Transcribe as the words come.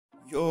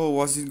Yo,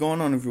 what's it going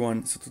on,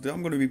 everyone? So today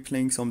I'm gonna be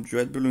playing some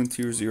Dread Balloon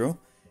Tier 0,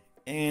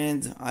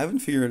 and I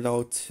haven't figured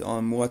out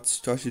what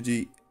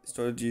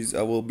strategies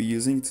I will be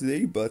using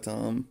today, but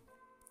I'll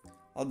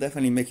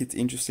definitely make it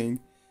interesting.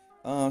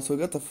 So I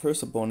got the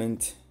first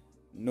opponent,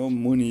 no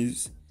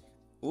monies.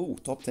 Oh,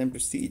 top 10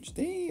 prestige.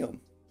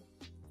 Damn.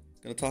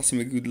 Gonna toss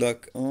him a good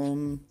luck.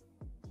 I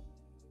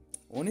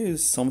wanna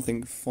use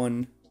something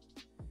fun.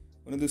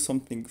 Wanna do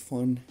something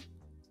fun.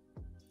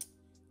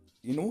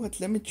 You know what?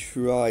 Let me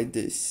try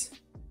this.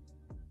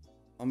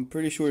 I'm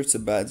pretty sure it's a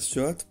bad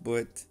shot,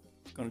 but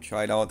I'm gonna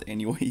try it out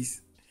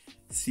anyways.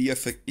 See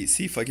if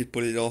I can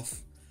pull it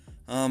off.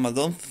 I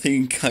don't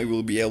think I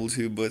will be able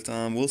to, but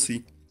we'll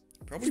see.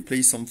 Probably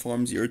play some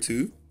farms here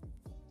too.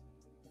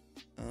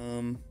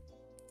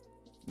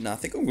 Nah, I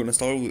think I'm gonna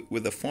start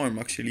with a farm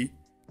actually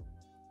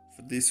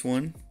for this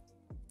one,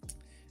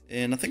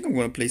 and I think I'm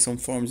gonna play some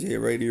farms here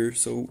right here,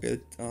 so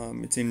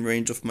it's in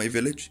range of my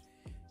village,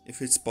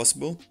 if it's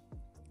possible.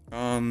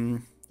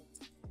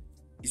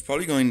 He's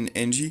probably going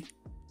NG.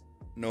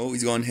 No,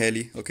 he's going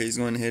heli. Okay, he's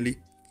going heli.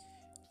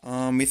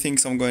 He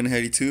thinks I'm going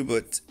heli too,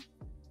 but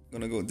I'm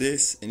gonna go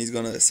this, and he's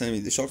gonna send me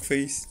the shock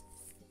face.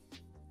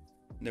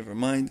 Never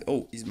mind.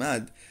 Oh, he's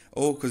mad.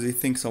 Oh, because he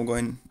thinks I'm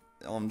going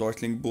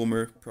Dartling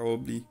Boomer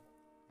probably,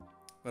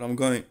 but I'm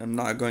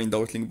not going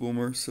Dartling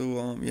Boomer.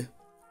 So yeah,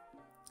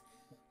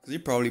 because he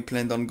probably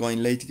planned on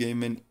going late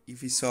game, and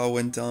if he saw I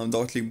went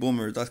Dartling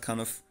Boomer, that kind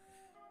of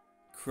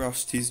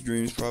crushed his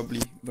dreams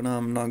probably. But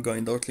I'm not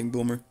going Dartling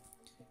Boomer.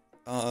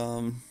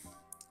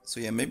 So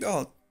yeah, maybe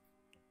I'll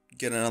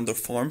get another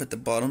farm at the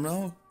bottom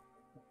now.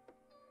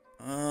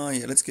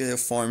 Yeah, let's get a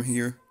farm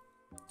here.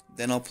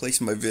 Then I'll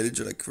place my village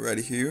like right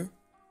here.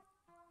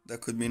 That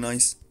could be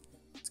nice.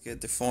 Let's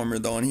get the farmer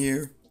down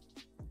here.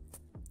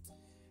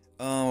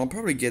 I'll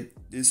probably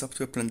get this up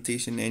to a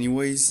plantation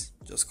anyways,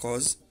 just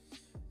cause.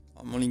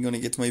 I'm only gonna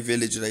get my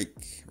village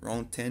like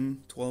around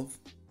 10, 12.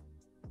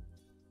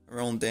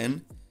 Around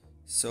then.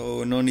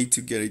 So no need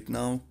to get it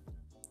now.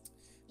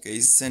 Okay,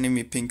 he's sending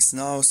me pinks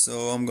now,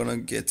 so I'm gonna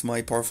get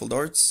my powerful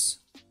darts.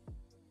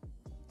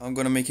 I'm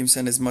gonna make him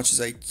send as much as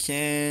I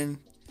can.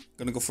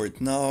 Gonna go for it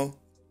now.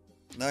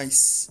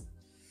 Nice.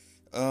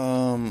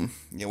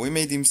 Yeah, we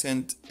made him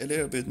send a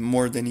little bit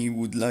more than he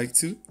would like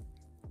to,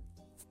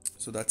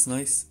 so that's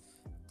nice.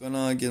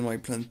 Gonna get my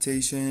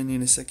plantation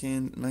in a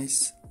second.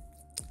 Nice.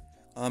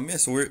 Yeah,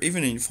 so we're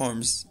even in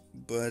farms,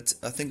 but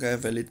I think I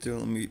have a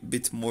little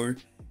bit more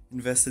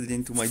invested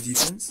into my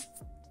defense.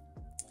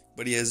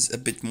 But he has a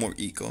bit more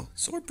eco,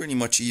 so we're pretty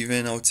much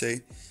even, I would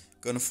say.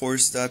 Gonna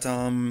force that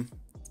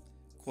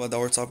quad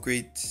arts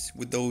upgrade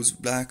with those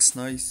blacks.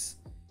 Nice.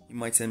 He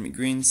might send me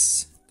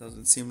greens.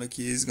 Doesn't seem like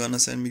he is gonna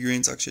send me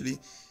greens actually.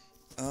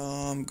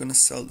 I'm gonna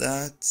sell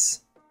that.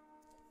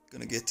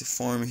 Gonna get the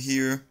farm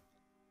here.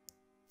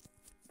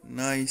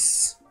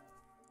 Nice.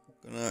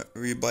 Gonna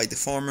rebuy the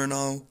farmer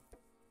now.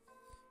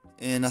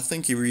 And I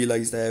think he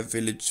realized I have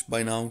village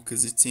by now,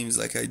 because it seems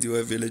like I do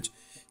have village.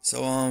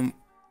 So I'm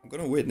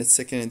gonna wait in a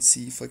second and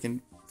see if I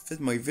can fit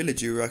my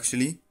village here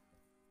actually,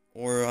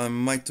 or I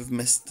might have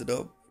messed it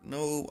up.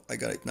 No, I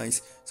got it.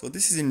 Nice. So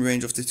this is in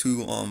range of the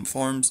two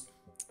farms,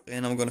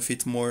 and I'm gonna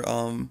fit more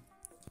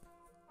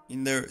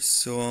in there.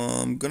 So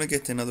I'm gonna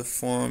get another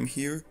farm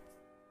here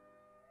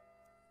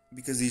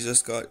because he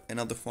just got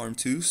another farm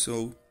too.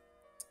 So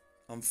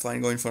I'm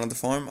fine going for another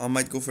farm. I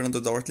might go for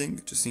another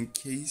Dartling just in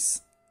case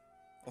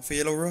of a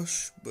yellow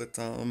rush, but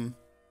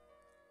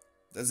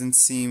doesn't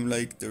seem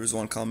like there's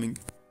one coming.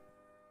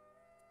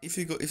 If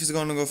he's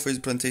gonna go for his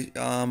plantation,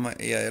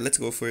 yeah, let's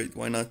go for it.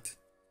 Why not?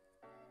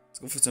 Let's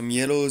go for some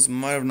yellows.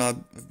 Might have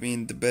not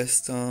been the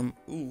best.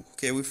 Ooh,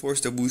 okay, we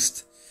forced a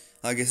boost.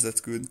 I guess that's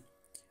good.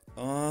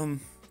 I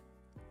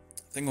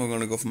think I'm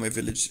gonna go for my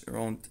village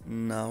around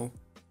now.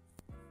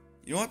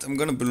 You know what? I'm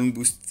gonna balloon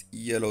boost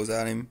yellows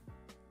at him.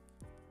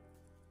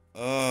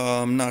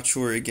 I'm not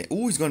sure again.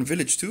 Oh, he's going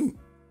village too.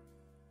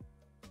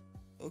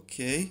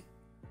 Okay,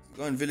 he's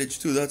going village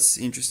too. That's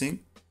interesting.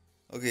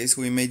 Okay,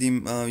 so we made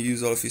him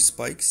use all of his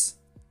spikes,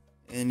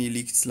 and he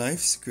leaked his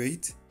lives.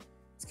 Great.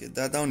 Let's get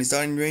that down. Is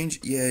that in range?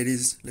 Yeah, it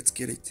is. Let's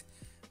get it.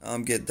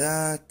 Get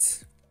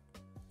that.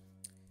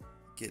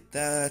 Get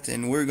that.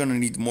 And we're gonna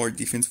need more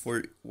defense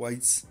for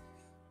whites.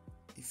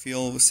 If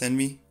he'll send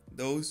me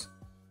those.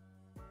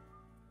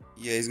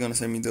 Yeah, he's gonna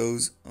send me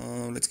those.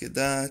 Let's get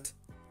that.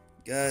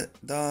 Get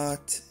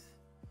that.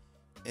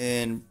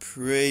 And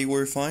pray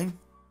we're fine.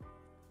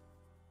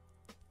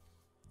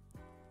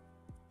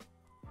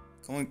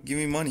 Come on, give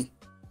me money.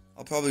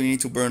 I'll probably need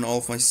to burn all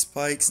of my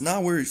spikes.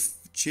 Now we're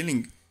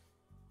chilling.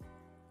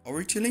 Are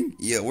we chilling?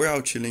 Yeah, we're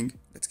out chilling.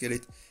 Let's get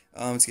it.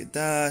 Let's get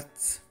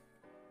that.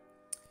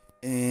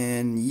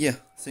 And yeah,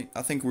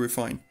 I think we're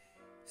fine.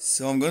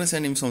 So I'm gonna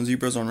send him some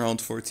zebras on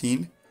round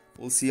 14.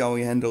 We'll see how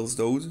he handles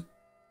those.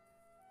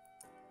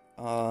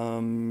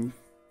 Yeah,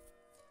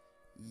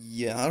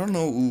 I don't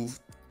know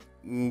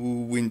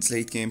who wins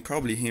late game.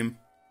 Probably him.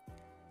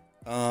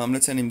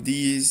 Let's send him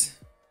these.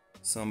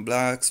 Some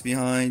blacks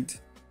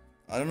behind.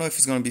 I don't know if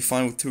he's gonna be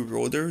fine with two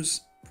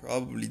roaders.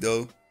 Probably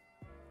though.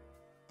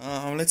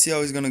 Let's see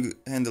how he's gonna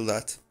handle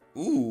that.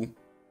 Ooh.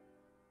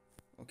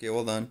 Okay,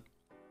 well done.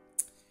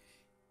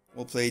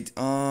 Well played.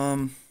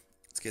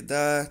 Let's get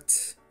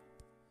that.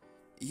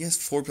 He has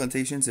 4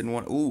 plantations and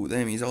 1. Ooh,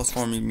 damn, he's also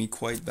farming me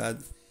quite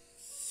bad.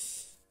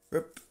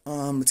 Rip.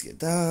 Let's get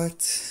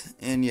that.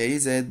 And yeah,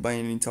 he's ahead by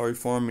an entire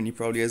farm, and he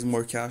probably has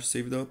more cash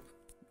saved up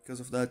because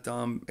of that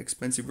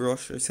expensive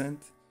rush I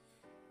sent.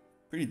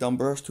 Pretty dumb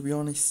rush, to be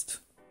honest.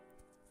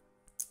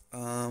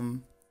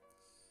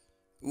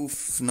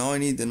 Oof. Now I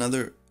need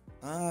another.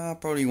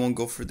 Probably won't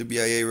go for the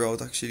BIA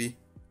route actually.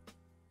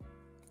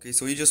 Okay,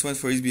 so he just went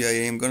for his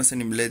BIA. I'm gonna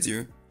send him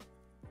Ledger.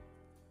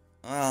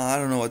 I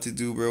don't know what to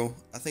do, bro.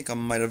 I think I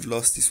might have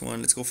lost this one.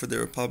 Let's go for the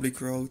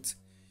Republic route,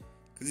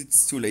 cause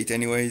it's too late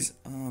anyways.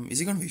 Is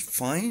he gonna be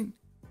fine?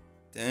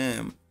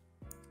 Damn.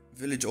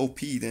 Village OP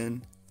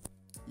then.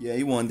 Yeah,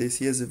 he won this.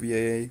 He has a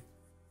BIA.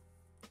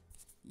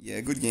 Yeah,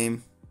 good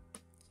game.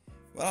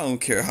 Well, I don't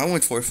care. I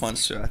went for a fun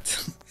strat.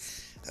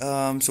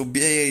 So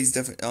BIA is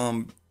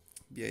definitely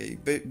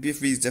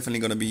BFB is definitely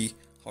gonna be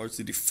hard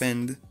to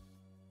defend.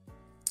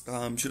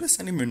 Should I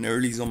send him an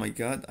earlies? Oh my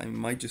god, I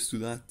might just do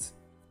that.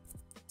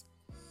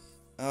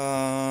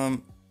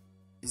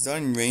 Is that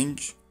in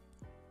range?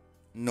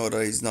 No,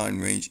 that is not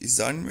in range. Is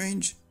that in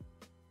range?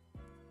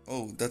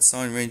 Oh, that's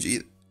not in range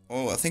either.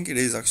 Oh, I think it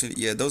is actually.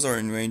 Yeah, those are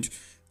in range.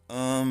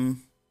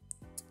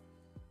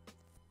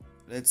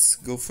 Let's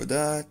go for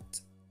that.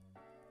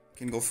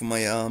 Can go for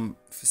my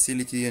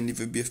facility and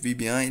leave a BFB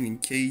behind in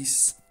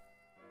case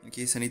I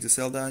need to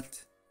sell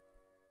that.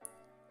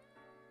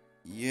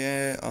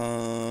 Yeah,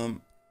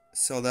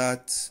 sell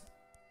that,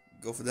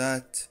 go for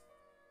that,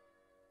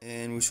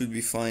 and we should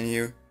be fine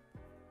here.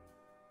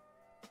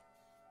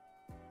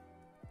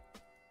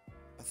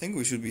 I think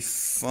we should be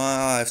fine.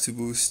 I have to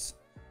boost.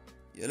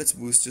 Yeah, let's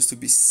boost just to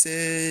be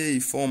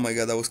safe. Oh my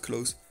god, that was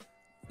close.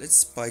 Let's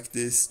spike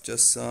this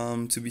just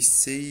to be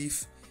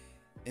safe.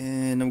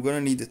 And I'm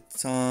gonna need a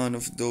ton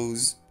of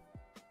those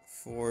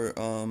for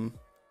a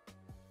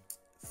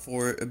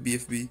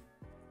BFB.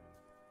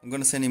 I'm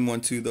gonna send him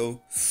 1 too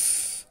though.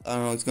 I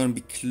don't know, it's gonna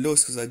be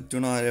close because I do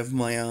not have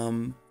my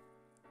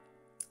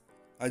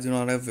I do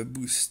not have a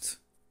boost.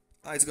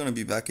 It's gonna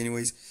be back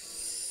anyways.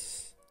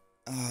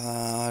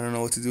 I don't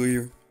know what to do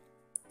here.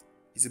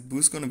 Is a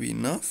boost gonna be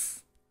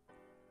enough?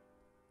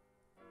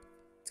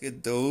 Let's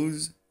get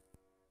those.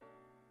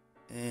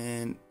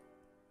 And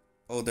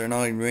oh, they're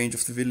not in range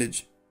of the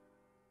village.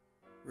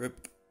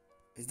 Rip.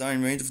 Is that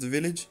in range of the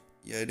village?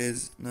 Yeah, it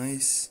is.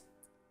 Nice.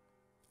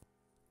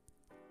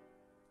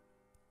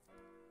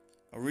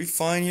 Are we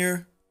fine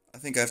here? I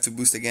think I have to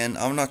boost again.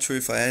 I'm not sure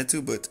if I had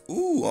to, but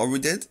ooh, are we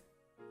dead?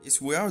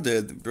 Yes, we are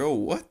dead, bro.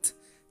 What?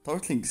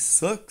 Darkling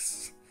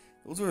sucks.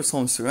 Those were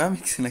some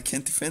ceramics, and I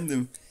can't defend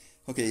them.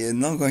 Okay, yeah,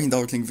 not going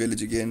Darkling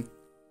Village again.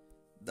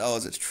 That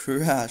was a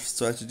trash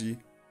strategy.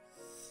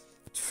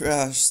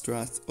 Trash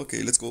strat.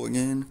 Okay, let's go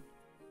again.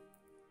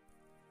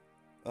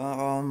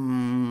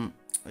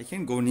 I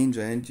can go Ninja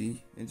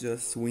NG and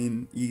just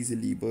win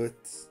easily, but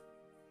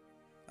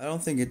I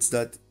don't think it's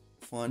that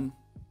fun,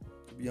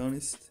 to be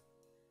honest.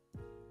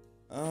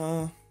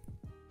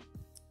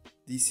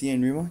 DC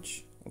and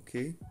rematch.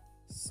 Okay.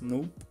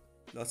 Nope.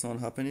 That's not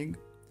happening.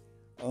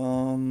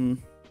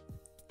 Can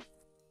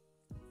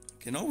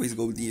always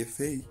go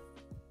DFA.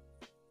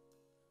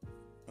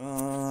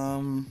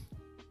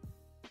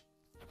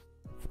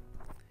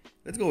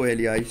 Let's go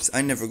Ellie Ice.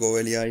 I never go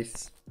Ellie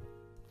Ice.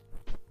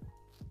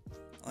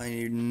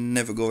 I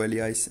never go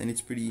Ellie Ice, and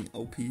it's pretty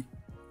OP.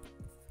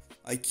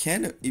 I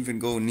can't even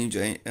go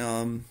Ninja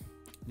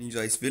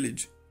Ice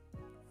Village.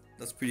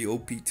 That's pretty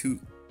OP too.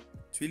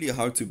 It's really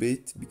hard to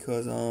bait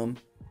because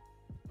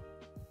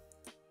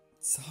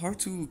it's hard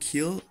to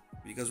kill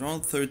because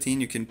round 13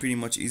 you can pretty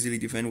much easily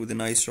defend with the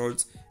nice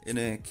shards in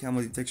a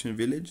camo detection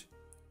village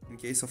in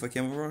case of a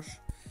camo rush,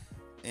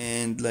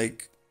 and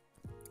like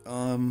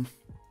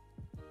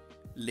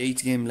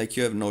late game, like,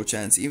 you have no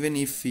chance. Even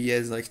if he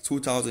has like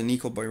 2000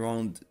 eco by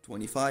round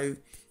 25,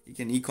 he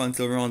can eco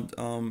until round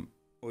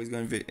he's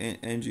going to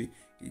NG.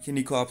 He can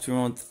eco up to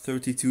round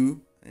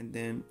 32, and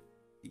then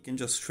he can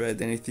just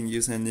shred anything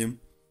you send him.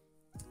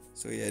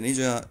 So yeah,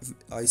 Ninja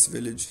Ice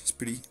Village is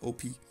pretty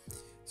OP.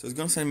 So it's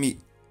gonna send me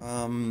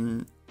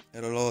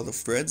at a lot of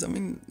threads. I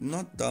mean,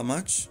 not that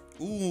much.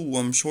 Ooh,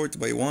 I'm short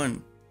by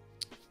 1.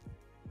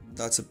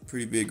 That's a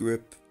pretty big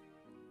rip.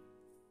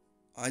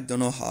 I don't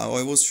know how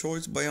I was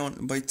short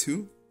by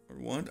 2 or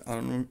 1. I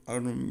don't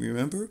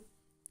remember.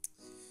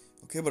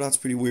 Okay, but that's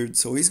pretty weird.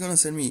 So he's gonna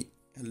send me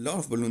a lot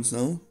of balloons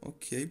now.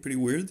 Okay, pretty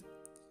weird.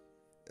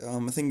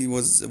 I think it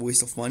was a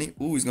waste of money.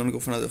 Ooh, he's gonna go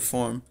for another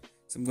farm.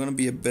 So I'm gonna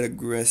be a bit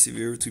aggressive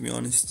here, to be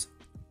honest.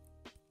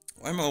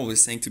 Why am I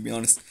always saying to be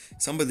honest?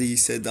 Somebody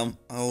said I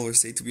always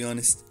say to be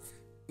honest.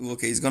 Ooh,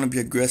 okay, he's gonna be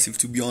aggressive,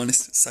 to be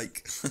honest.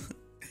 Psych.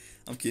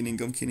 I'm kidding.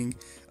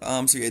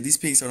 So yeah, these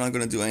pigs are not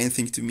gonna do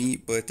anything to me,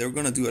 but they're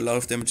gonna do a lot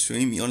of damage to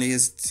him. He only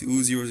has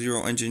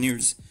 200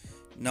 engineers.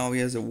 Now he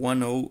has a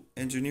 10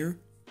 engineer.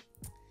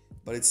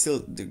 But it's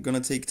still, they're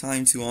gonna take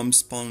time to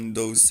spawn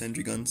those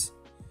sentry guns.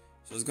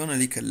 So it's gonna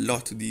leak a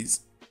lot to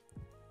these.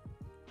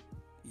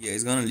 Yeah,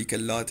 he's gonna leak a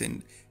lot,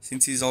 and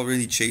since he's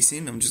already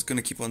chasing, I'm just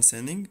gonna keep on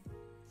sending,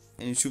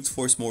 and it should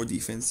force more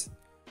defense.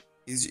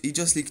 He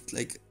just leaked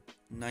like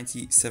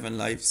 97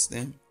 lives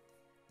then.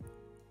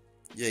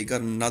 Yeah, he got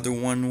another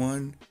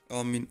 1-1.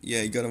 I mean,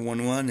 yeah, he got a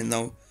 1-1, and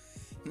now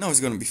he's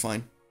gonna be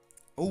fine.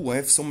 Oh, I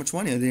have so much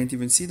money, I didn't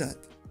even see that.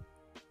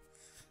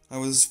 I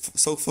was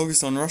so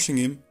focused on rushing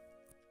him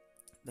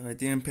that I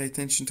didn't pay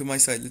attention to my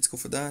side. Let's go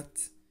for that.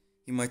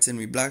 He might send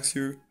me blacks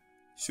here.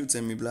 Should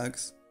send me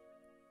blacks.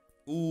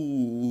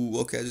 Ooh,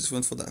 okay, I just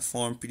went for that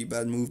farm. Pretty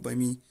bad move by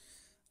me.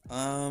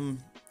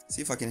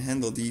 See if I can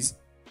handle these.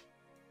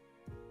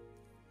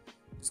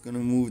 Just gonna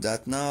move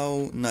that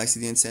now. Nice,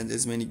 he didn't send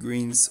as many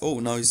greens. Oh,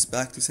 now he's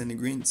back to sending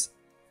greens.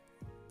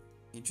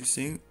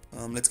 Interesting.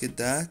 Let's get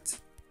that.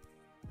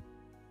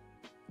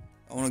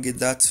 I wanna get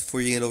that for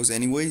yellows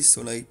anyways,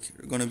 so like,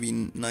 they're gonna be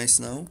nice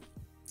now.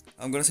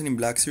 I'm gonna send him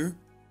blacks here.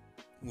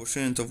 Well,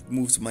 shouldn't have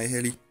moved my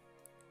heli.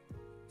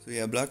 So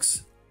yeah,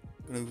 blacks.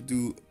 Gonna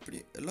do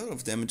a lot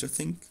of damage, I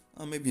think.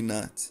 Maybe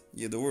not.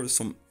 Yeah, there were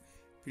some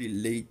pretty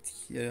late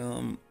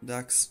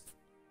blacks.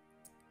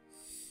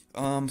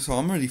 So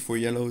I'm ready for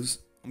yellows.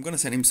 I'm gonna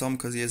send him some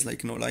because he has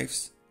like no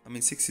lives. I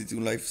mean 62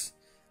 lives,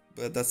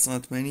 but that's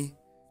not many.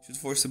 Should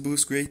force a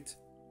boost, great.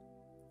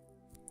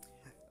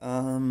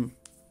 I'm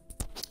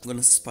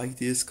gonna spike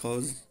this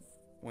cause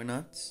why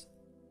not?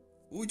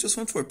 Oh, he just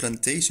went for a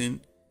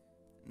plantation.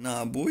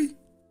 Nah, boy.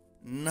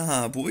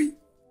 Nah, boy.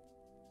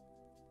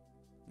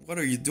 What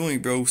are you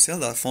doing, bro? Sell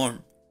that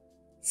farm.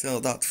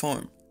 Sell that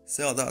farm.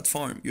 Sell that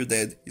farm. You're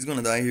dead. He's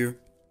gonna die here.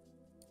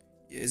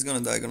 Yeah, he's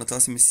gonna die. Gonna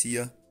toss him a see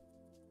ya.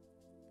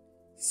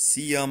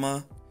 See ya,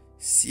 ma.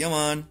 See ya,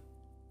 man.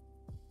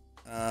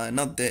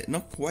 Not dead.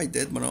 Not quite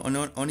dead, but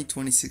only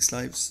 26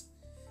 lives.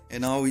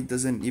 And now he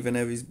doesn't even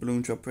have his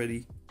balloon trap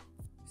ready.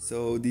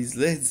 So these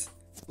leads.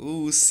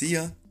 Ooh, see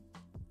ya.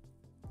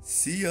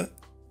 See ya.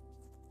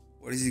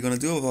 What is he gonna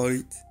do about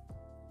it?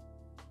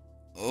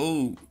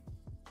 Oh,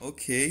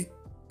 okay.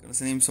 Gonna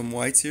send him some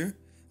whites here.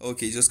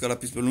 Okay, just got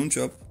up his balloon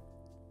trap.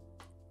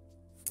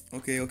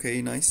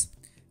 Okay, nice.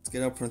 Let's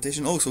get our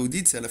plantation. Oh, so he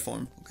did sell a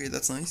farm. Okay,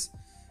 that's nice.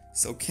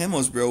 So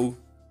camos, bro,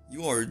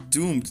 you are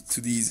doomed to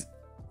these.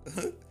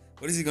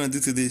 What is he gonna do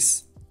to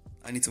this?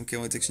 I need some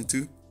camo detection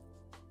too.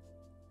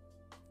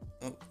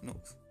 Oh no.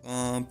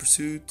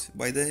 Pursuit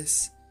by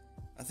this.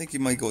 I think he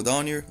might go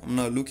down here. I'm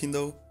not looking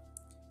though.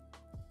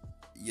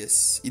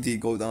 Yes, he did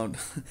go down.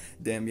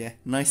 Damn, yeah.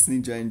 Nice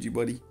Ninja NG,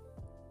 buddy.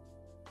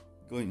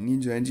 Going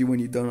Ninja NG when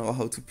you don't know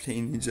how to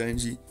play Ninja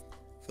NG.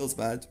 Feels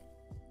bad.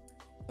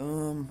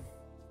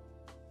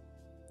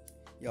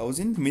 Yeah, I was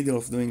in the middle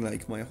of doing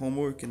like my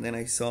homework and then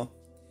I saw it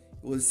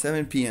was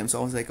 7 p.m.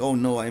 So I was like, oh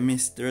no, I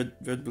missed the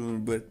red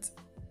balloon, but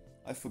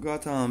I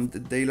forgot the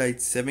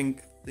daylight saving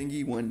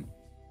thingy when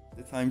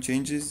the time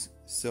changes.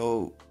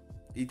 So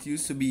it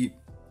used to be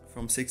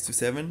from 6 to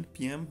 7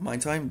 p.m. my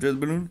time, red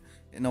balloon,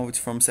 and now it's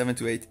from 7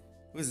 to 8.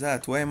 Who's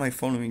that? Why am I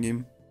following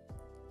him?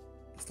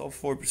 It's top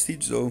 4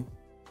 prestige though.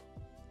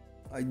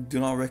 I do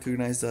not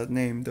recognize that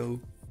name though.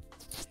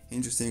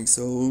 Interesting,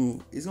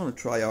 so he's gonna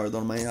try hard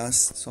on my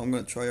ass, so I'm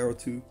gonna try hard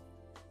too.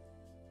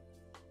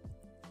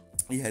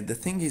 Yeah, the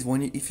thing is,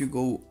 if you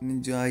go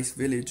Ninja Ice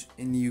Village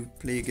and you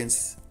play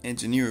against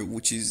Engineer,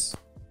 which is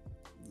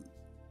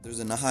there's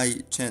a high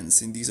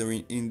chance in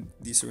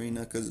this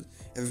arena because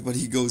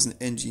everybody goes in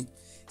NG.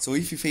 So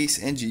if you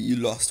face NG, you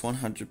lost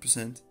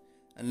 100%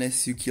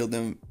 unless you kill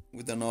them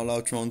with an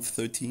all-out round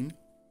 13.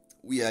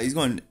 Yeah, he's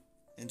going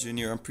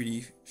Engineer, I'm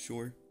pretty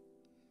sure.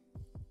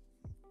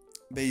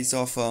 Based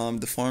off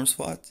the farm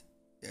spot.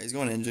 Yeah, he's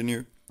going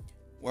Engineer.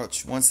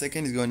 Watch, 1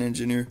 second, he's going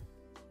Engineer.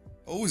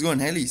 Oh, he's going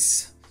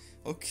Helis.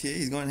 Okay,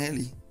 he's going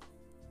Heli.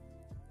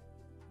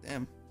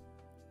 Damn.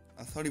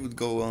 I thought he would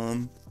go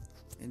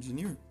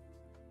Engineer.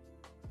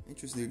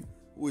 Interesting.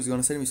 Oh, he's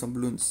gonna send me some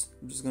balloons.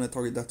 I'm just gonna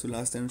target that to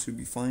last time, it should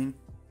be fine.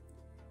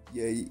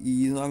 Yeah,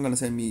 he's not gonna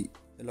send me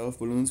a lot of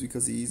balloons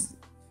because he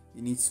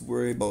needs to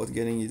worry about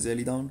getting his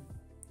Ellie down.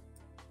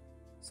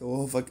 So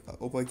I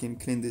hope I can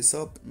clean this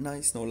up.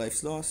 Nice, no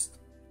lives lost.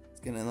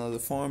 Let's get another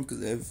farm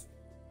because I have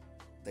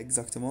the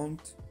exact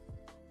amount.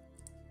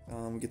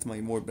 Get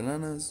my more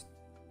bananas.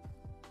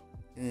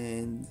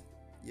 And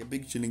yeah,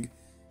 big chilling.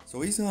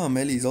 So his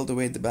melee is all the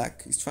way at the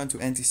back. He's trying to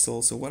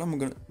anti-stall. So what I'm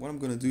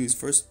gonna do is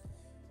first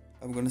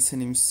I'm gonna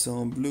send him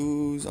some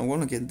blues. I'm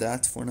gonna get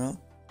that for now.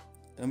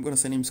 And I'm gonna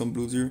send him some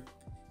blues here.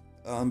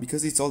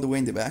 Because it's all the way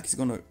in the back, he's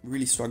gonna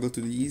really struggle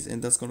to these,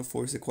 and that's gonna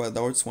force a quad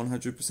darts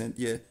 100%.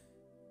 Yeah.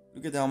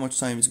 Look at how much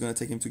time it's gonna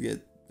take him to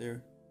get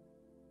there.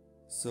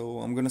 So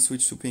I'm gonna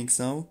switch to pinks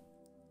now,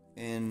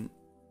 and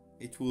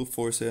it will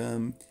force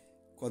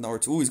quad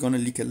darts. Oh, he's gonna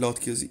leak a lot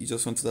because he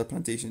just went to that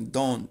plantation.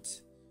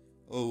 Don't.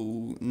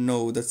 Oh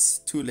no, that's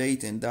too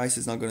late, and dice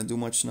is not gonna do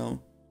much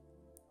now.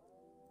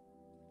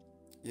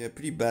 Yeah,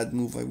 pretty bad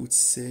move, I would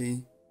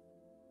say.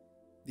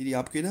 Did he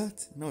upgrade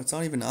that? No, it's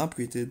not even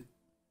upgraded.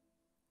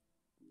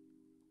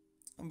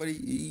 But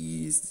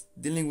he's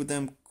dealing with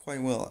them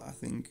quite well, I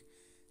think.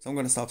 So I'm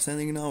gonna stop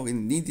sending now,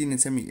 and he didn't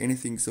send me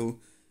anything, so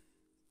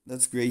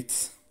that's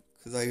great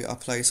because I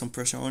apply some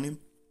pressure on him.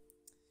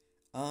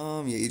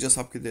 Yeah, he just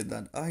upgraded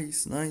that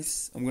ice.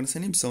 Nice. I'm gonna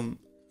send him some.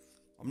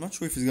 I'm not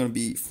sure if he's gonna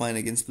be fine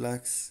against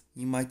blacks.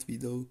 He might be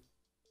though.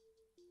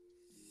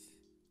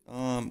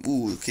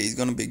 Ooh, okay, he's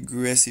gonna be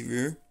aggressive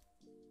here.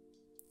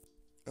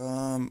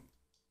 Um,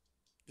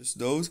 just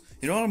those.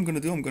 You know what I'm gonna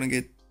do? I'm gonna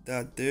get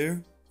that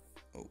there.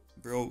 Oh,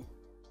 bro,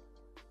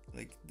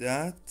 like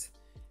that.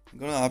 I'm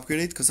gonna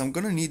upgrade it because I'm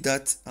gonna need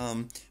that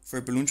for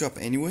a balloon drop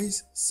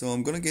anyways. So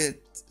I'm gonna get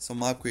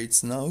some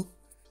upgrades now,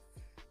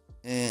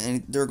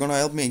 and they're gonna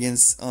help me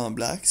against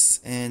blacks.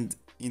 And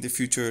in the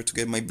future, to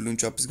get my balloon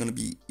drop is gonna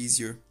be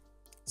easier.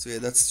 So yeah,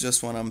 that's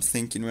just what I'm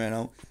thinking right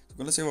now. I'm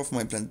gonna save off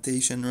my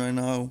plantation right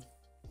now.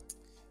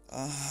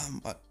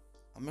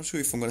 I'm not sure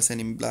if I'm gonna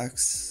send him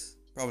blacks.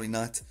 Probably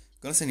not.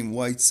 I'm gonna send him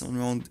whites on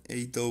round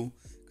 8 though,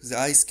 because the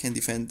ice can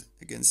defend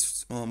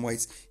against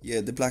whites.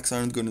 Yeah, the blacks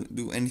aren't gonna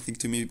do anything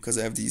to me because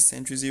I have these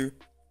sentries here.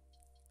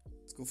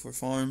 Let's go for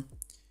farm,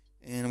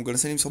 and I'm gonna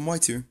send him some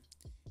whites here.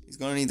 He's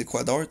gonna need the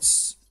quad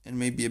arts and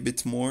maybe a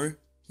bit more.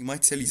 He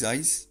might sell his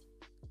ice.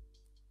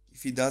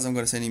 If he does, I'm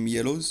gonna send him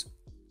yellows.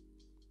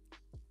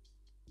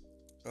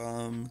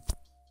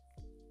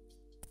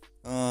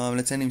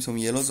 Let's send him some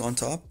yellows on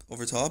top,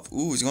 over top.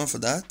 Ooh, he's going for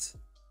that.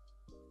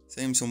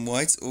 Send him some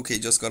whites. Okay,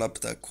 just got up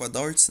the quad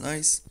darts.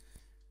 Nice.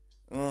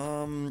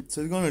 So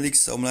he's gonna leak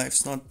some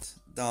lives, not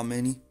that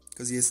many,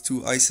 because he has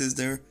 2 ices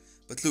there.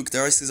 But look,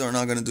 the ices are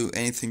not gonna do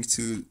anything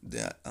to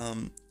the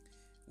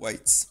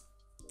whites.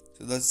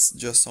 So that's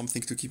just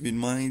something to keep in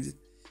mind.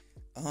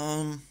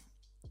 I'm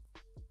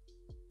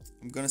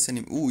gonna send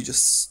him. Ooh, he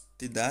just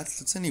did that.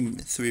 Let's send him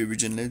 3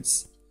 regen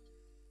leads.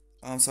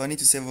 So I need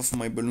to save up for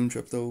my balloon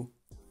trap though.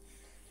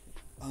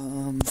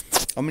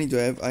 How many do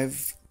I have? I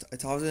have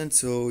 1,000,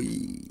 so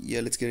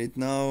yeah, let's get it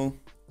now.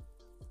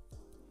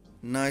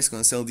 Nice,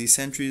 gonna sell these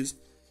sentries.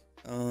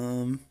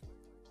 Send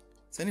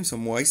him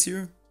some whites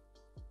here.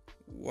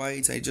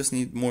 Whites, I just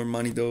need more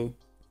money though.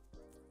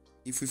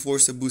 If we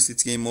force a boost,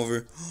 it's game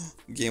over.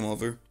 Game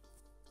over.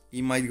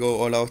 He might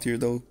go all out here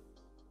though.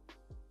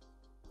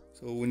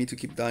 So we need to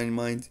keep that in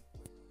mind.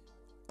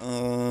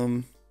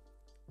 Gonna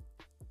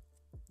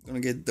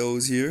get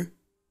those here,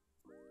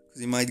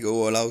 because he might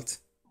go all out.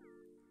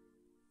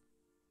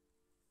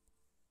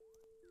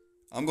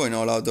 I'm going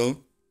all out though.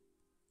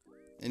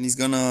 And he's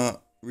gonna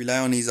rely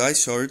on his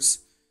ice shards.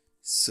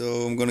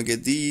 So I'm gonna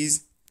get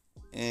these.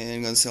 And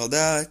I'm gonna sell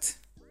that.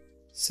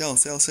 Sell,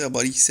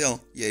 buddy,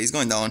 sell. Yeah, he's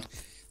going down.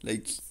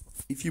 Like,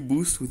 if you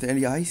boost with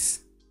early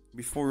ice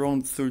before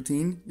round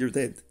 13, you're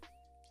dead.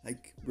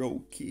 Like,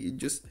 bro,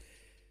 just...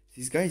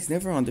 These guys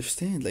never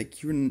understand.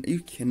 Like,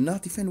 you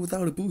cannot defend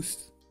without a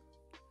boost.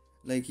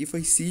 Like, if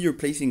I see you're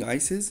placing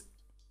ices...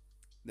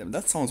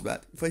 That sounds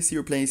bad. If I see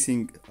you're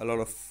placing a lot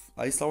of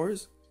ice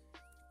towers,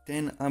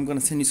 then I'm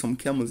gonna send you some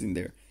camels in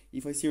there.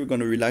 If I see you're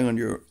gonna rely on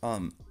your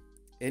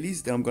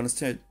Ellies, then I'm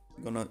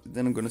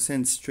gonna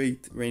send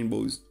straight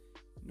rainbows,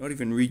 not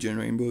even regen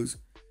rainbows.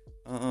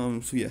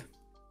 So yeah.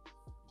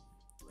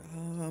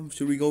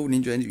 Should we go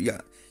Ninja NG?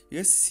 Yeah, you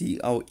guys see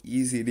how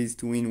easy it is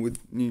to win with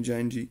Ninja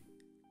NG.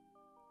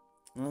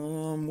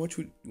 What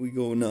should we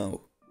go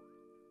now?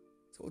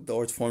 So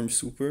Dart Farm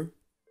Super.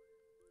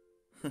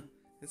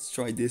 Let's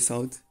try this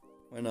out.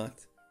 Why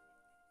not?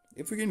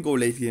 If we can go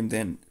late game,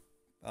 then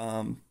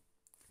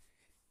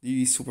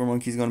the Super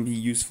Monkey is gonna be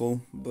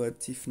useful.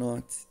 But if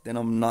not, then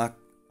I'm not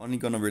only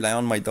gonna rely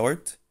on my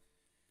Dart,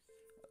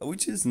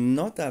 which is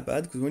not that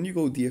bad, because when you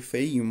go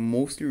DFA, you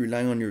mostly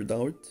rely on your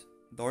Dart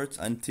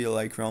until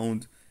like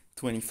round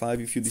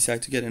 25 if you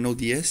decide to get an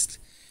ODS,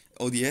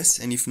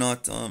 and if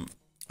not,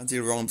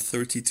 until round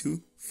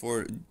 32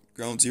 for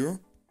ground 0.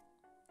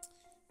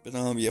 But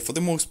yeah, for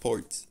the most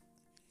part,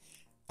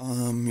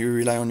 you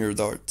rely on your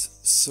Dart.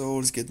 So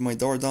let's get my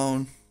Dart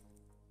down.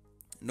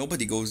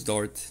 Nobody goes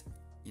Dart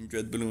in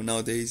Dread Balloon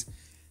nowadays.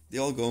 They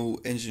all go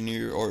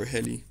Engineer or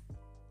Heli.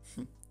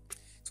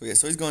 So yeah,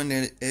 so he's going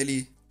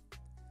Heli.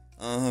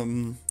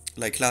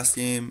 Like last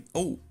game.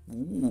 Oh,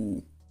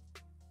 ooh,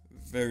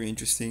 very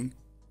interesting.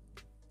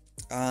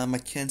 I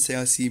can't say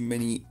I see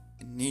many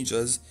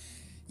ninjas.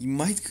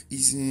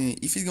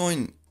 If he's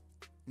going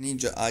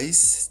Ninja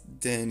Ice,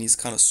 then he's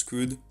kind of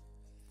screwed,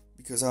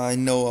 because I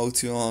know how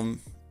to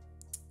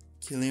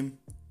kill him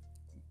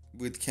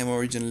with Camo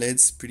Origin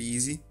Leads pretty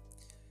easy.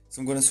 So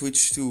I'm gonna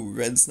switch to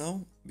Reds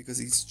now, because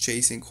he's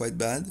chasing quite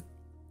bad,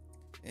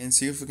 and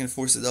see if we can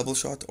force a double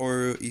shot,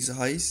 or he's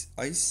ice.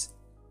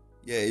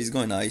 Yeah, he's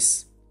going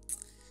ice.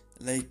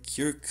 Like,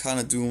 you're kind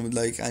of doomed.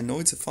 Like, I know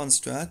it's a fun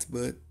strat,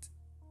 but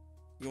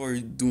you're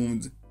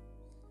doomed.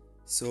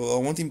 So I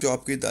want him to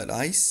upgrade that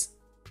ice,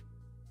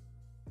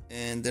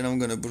 and then I'm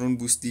gonna balloon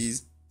boost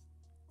these.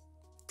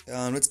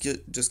 Let's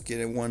just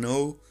get a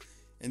 1-0,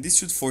 and this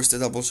should force the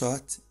double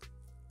shot.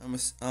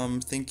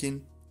 I'm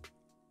thinking.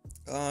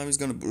 He's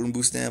gonna balloon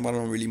boost them. I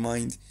don't really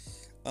mind.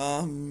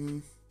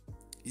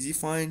 Is he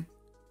fine?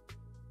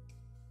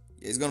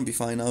 Yeah, he's gonna be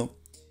fine now.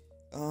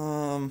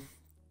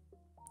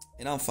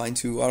 And I'm fine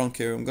too. I don't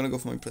care. I'm gonna go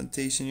for my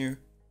plantation here.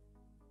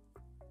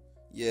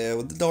 Yeah,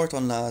 with the Dart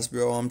on last,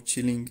 bro, I'm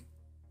chilling.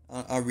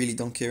 I really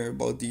don't care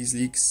about these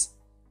leaks.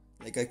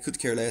 Like, I could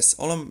care less.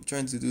 All I'm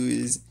trying to do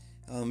is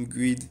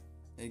greed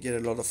and get a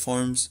lot of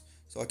farms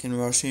so I can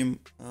rush him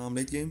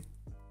late game.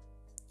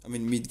 I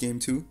mean mid game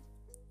too.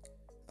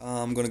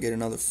 I'm gonna get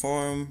another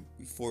farm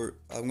before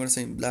I'm gonna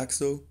send blacks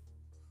though.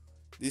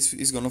 This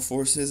is gonna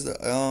force his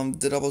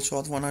the double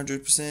shot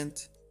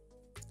 100%.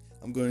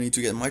 I'm gonna need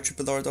to get my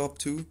triple dart up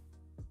too.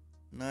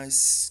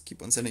 Nice.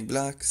 Keep on sending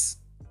blacks.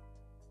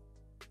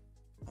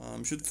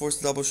 Should force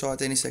the double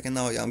shot any second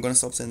now. Yeah, I'm gonna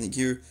stop sending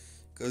here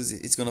because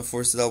it's gonna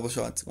force the double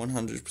shot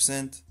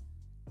 100%.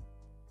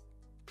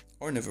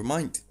 Or never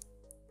mind.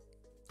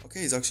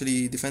 Okay, he's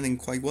actually defending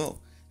quite well.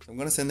 So I'm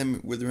gonna send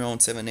him with around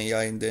 7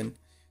 AI and then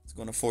it's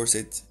gonna force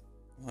it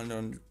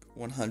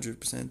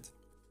 100%.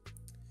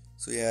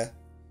 So yeah,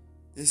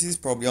 this is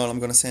probably all I'm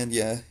gonna send.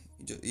 Yeah,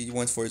 he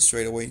went for it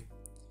straight away.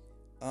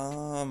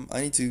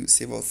 I need to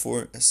save up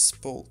for a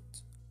spot.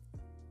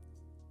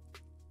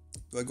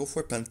 Do I go for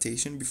a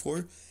plantation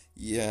before?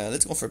 Yeah,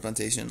 let's go for a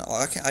plantation.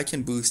 I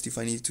can boost if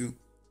I need to.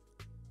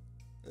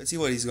 Let's see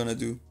what he's gonna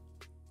do.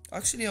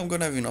 Actually, I'm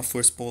gonna have enough for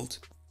a spot.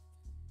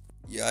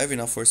 Yeah, I have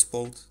enough for a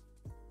spot.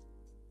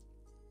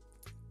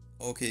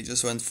 Okay,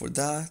 just went for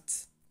that.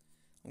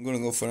 I'm gonna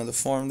go for another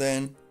farm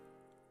then.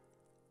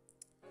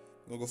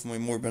 I'm gonna go for my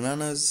more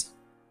bananas.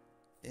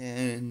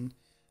 And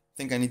I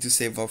think I need to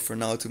save up for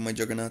now to my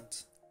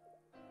juggernaut.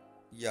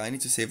 Yeah, I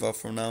need to save up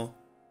for now.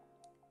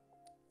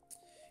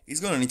 He's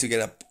gonna need to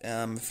get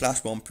a flash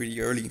bomb pretty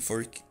early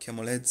for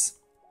camel heads.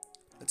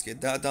 Let's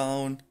get that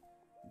down.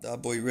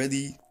 That boy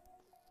ready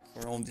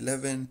for round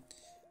 11.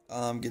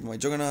 Get my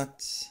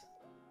juggernaut.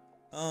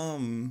 How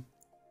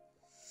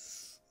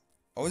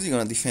is he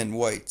gonna defend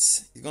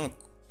whites? He's gonna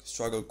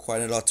struggle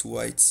quite a lot to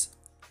whites.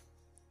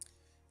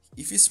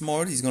 If he's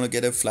smart, he's gonna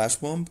get a flash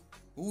bomb.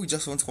 Oh, he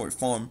just went for a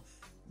farm.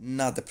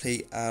 Not the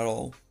play at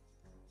all.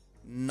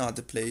 Not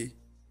the play.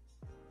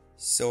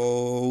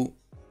 So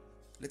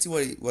let's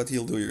see what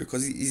he'll do here,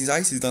 because his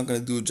ice is not gonna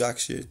do jack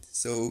shit.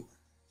 So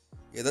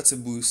yeah, that's a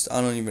boost.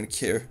 I don't even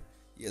care.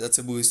 Yeah, that's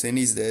a boost, and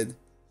he's dead.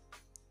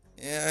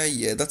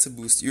 Yeah, that's a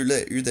boost. You're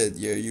dead.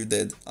 Yeah, you're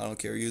dead. I don't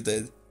care. You're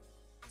dead.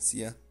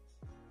 See ya.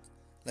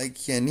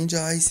 Like, yeah,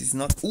 Ninja Ice is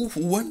not. Ooh,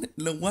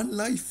 one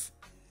life.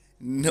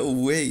 No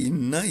way.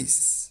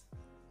 Nice.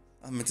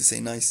 I meant to say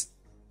nice.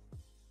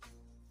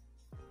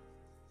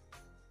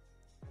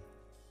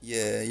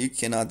 Yeah, you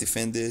cannot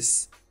defend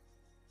this.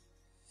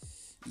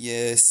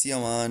 Yeah, see ya,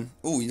 man.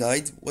 Oh, he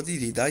died. What did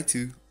he die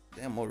to?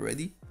 Damn,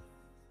 already?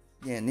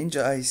 Yeah,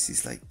 Ninja Ice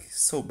is like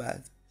so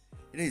bad.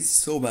 It is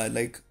so bad.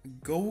 Like,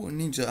 go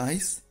Ninja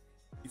Ice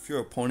if your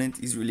opponent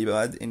is really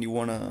bad and you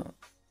wanna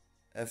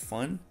have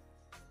fun.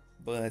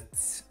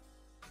 But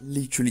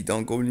literally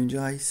don't go Ninja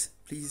Ice.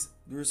 Please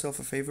do yourself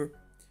a favor.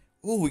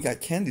 Oh, we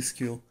got Candy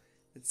Skill.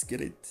 Let's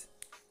get it.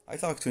 I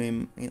talked to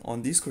him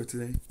on Discord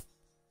today.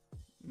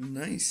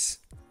 Nice.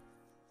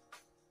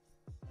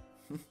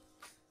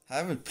 I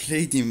haven't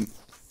played him,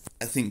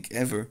 I think,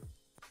 ever.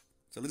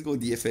 So let's go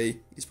DFA.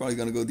 He's probably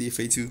gonna go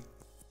DFA too.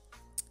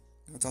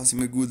 I'll toss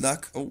him a good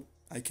luck. Oh,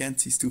 I can't.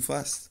 He's too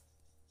fast.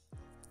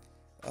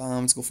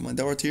 Let's go for my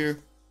dart here.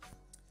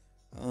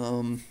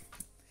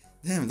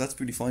 Damn, that's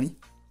pretty funny.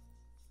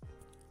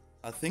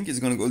 I think he's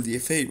gonna go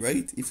DFA,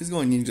 right? If he's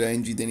going Ninja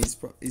NG, then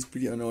he's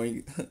pretty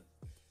annoying.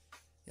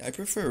 Yeah, I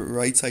prefer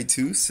right side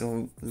too,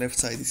 so left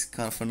side is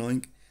kind of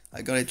annoying.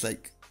 I got it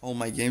like all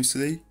my games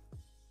today.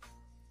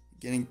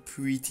 Getting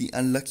pretty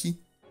unlucky.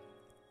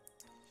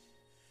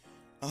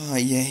 Ah,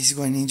 yeah, he's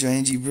going Ninja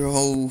NG,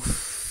 bro.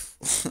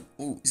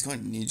 Oh, he's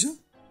going Ninja?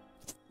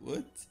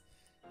 What?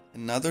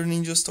 Another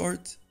Ninja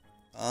start?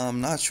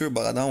 I'm not sure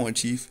about that one,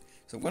 Chief.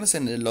 So I'm gonna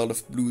send a lot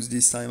of blues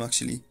this time,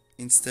 actually,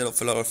 instead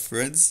of a lot of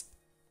reds.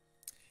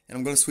 And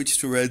I'm gonna switch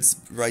to reds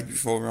right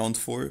before round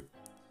 4.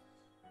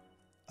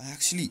 I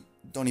actually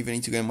don't even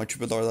need to get my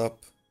triple dart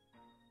up.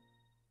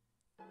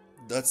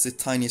 That's the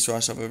tiniest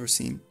rush I've ever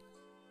seen.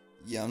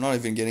 Yeah, I'm not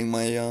even getting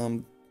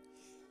my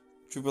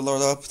triple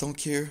dart up. Don't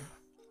care.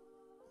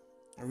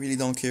 I really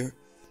don't care.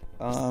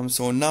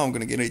 So now I'm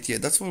gonna get it. Yeah,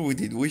 that's what we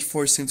did. We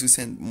forced him to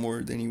send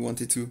more than he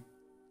wanted to.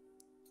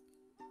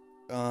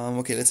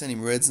 Okay, let's send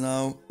him reds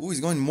now. Oh, he's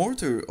going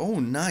mortar. Oh,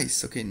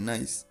 nice. Okay,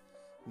 nice.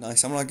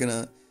 Nice. I'm not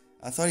gonna.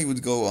 I thought he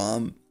would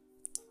go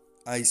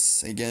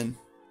ice again.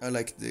 I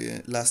like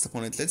the last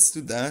opponent. Let's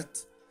do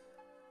that.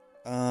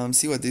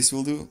 See what this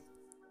will do.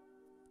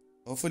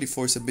 Hopefully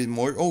force a bit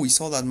more. Oh, we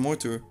saw that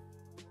mortar.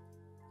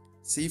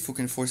 See if we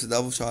can force a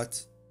double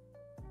shot.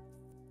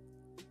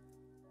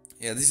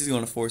 Yeah, this is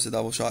gonna force a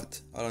double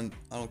shot. I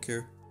don't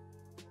care.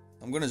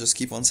 I'm gonna just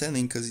keep on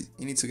sending because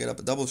he needs to get up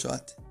a double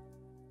shot.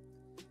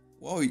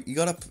 Whoa, you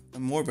got up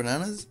more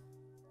bananas?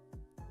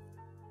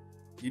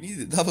 You need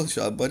a double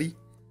shot, buddy.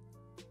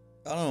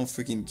 I don't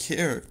freaking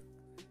care.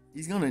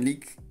 He's gonna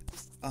leak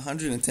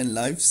 110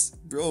 lives.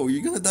 Bro,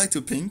 you're gonna die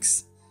to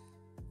pinks?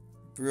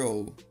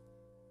 Bro.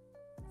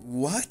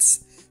 What?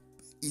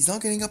 He's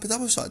not getting up a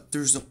double shot.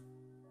 There's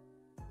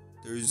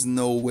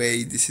no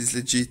way this is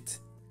legit.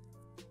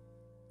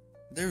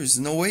 There is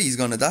no way he's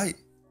gonna die.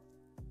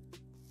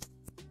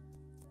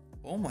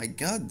 Oh my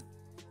god.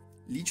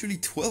 Literally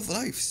 12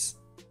 lives.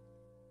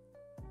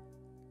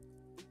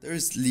 There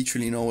is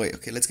literally no way.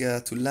 Okay, let's get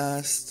that to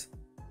last.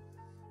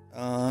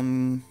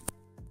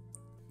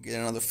 Get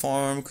another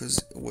farm because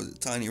it was a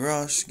tiny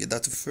rush. Get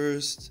that to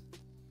first.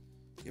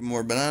 Get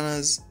more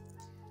bananas.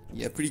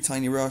 Yeah, pretty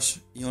tiny rush.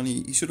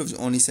 He should have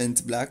only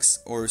sent blacks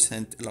or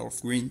sent a lot of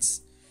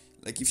greens.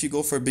 Like if you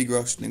go for a big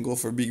rush, then go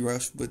for a big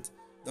rush, but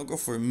don't go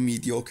for a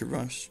mediocre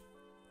rush.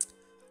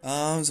 So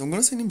I'm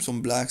gonna send him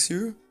some blacks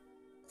here.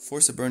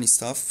 Force a Bernie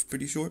stuff,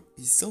 pretty sure.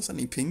 He's still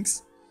sending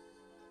pinks.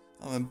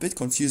 I'm a bit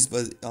confused by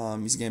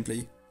his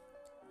gameplay.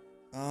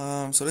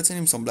 So let's send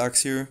him some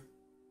blacks here.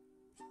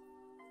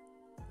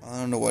 I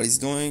don't know what he's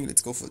doing.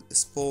 Let's go for the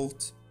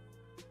Spolt.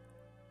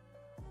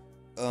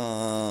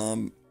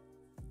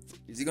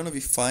 Is he gonna be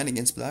fine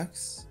against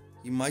blacks?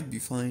 He might be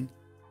fine.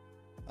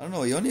 I don't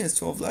know, he only has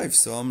 12 lives,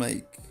 so I'm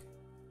like,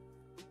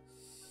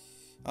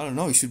 I don't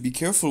know, he should be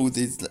careful with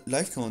his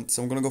life count.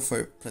 So I'm gonna go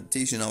for a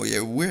plantation now.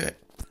 Yeah,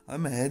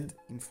 I'm ahead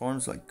in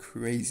farms like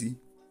crazy.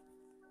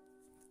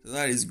 So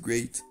that is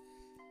great.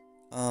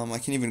 I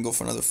can even go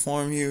for another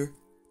farm here.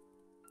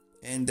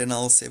 And then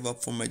I'll save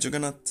up for my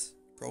Juggernaut,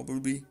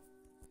 probably.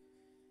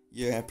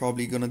 Yeah,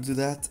 probably gonna do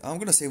that. I'm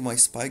gonna save my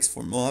spikes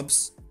for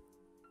mobs.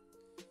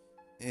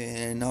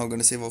 And now I'm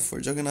gonna save up for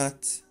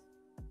Juggernaut.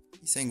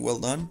 He's saying well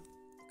done.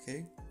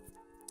 Okay.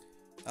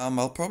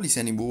 I'll probably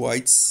send him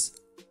whites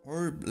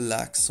or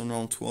blacks on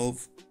round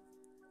 12.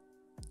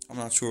 I'm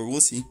not sure, we'll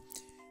see.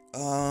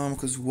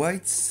 Because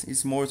whites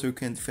is mortar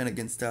can defend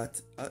against that.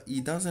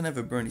 He doesn't have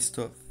a burny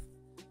stuff.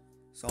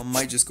 So I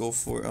might just go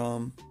for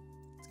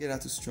let's get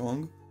that to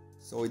strong.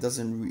 So it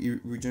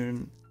doesn't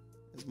regen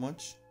as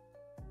much.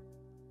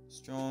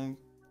 Strong.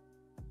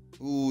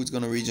 Ooh, it's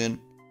gonna regen.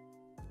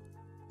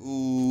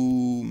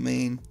 Ooh,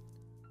 man.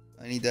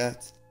 I need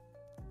that.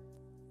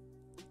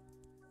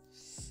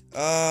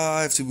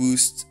 I have to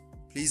boost.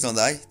 Please don't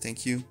die.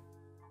 Thank you.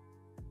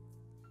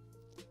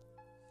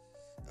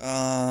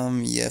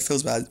 Yeah,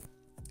 feels bad.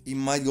 He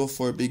might go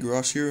for a big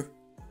rush here.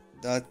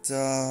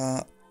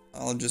 That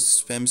I'll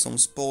just spam some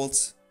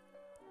spots.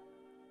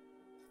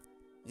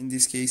 In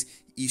this case,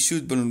 he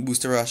should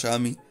boost a rush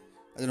at me.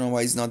 I don't know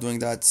why he's not doing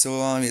that. So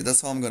yeah,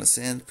 that's all I'm gonna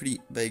send. Pretty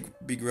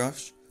big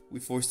rush. We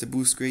forced the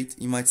boost, great.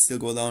 He might still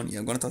go down. Yeah,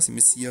 I'm gonna toss him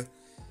Messiah.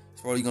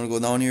 He's probably gonna go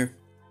down here.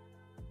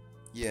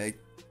 Yeah,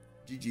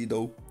 GG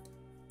though.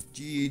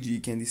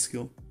 GG candy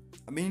skill.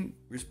 I mean,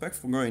 respect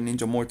for going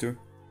Ninja Mortar.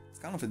 It's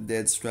kind of a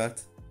dead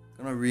strat.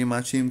 Gonna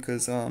rematch him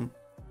because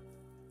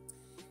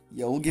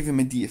yeah, we'll give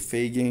him a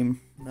DFA game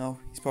now.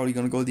 He's probably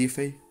gonna go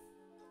DFA.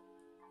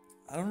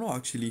 I don't know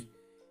actually.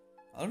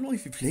 I don't know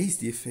if he plays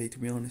DFA, to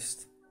be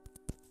honest.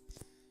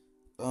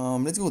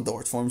 Let's go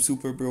Dart Farm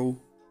Super, bro.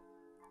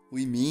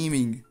 We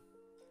memeing.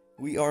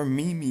 We are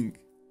memeing.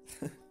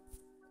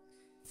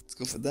 Let's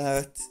go for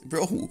that.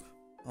 Bro,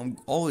 I'm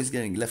always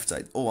getting left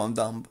side. Oh, I'm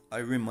dumb. I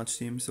rematched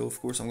him, so of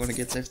course I'm gonna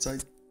get left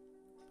side.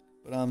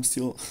 But I'm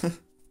still...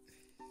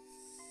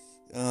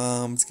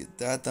 let's get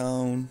that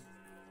down.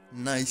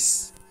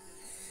 Nice.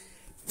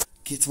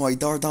 Get my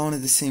dart down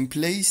at the same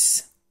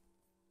place.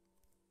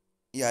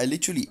 Yeah, I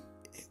literally...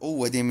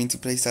 Oh, I didn't mean to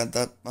place that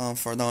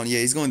far down. Yeah,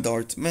 he's going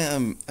dart.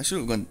 Man, I should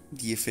have gone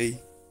DFA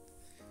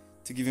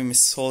to give him a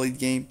solid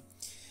game.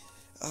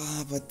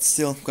 But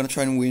still, I'm gonna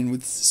try and win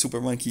with Super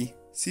Monkey.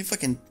 See if I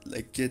can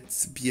like get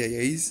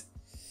BAAs.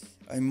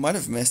 I might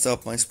have messed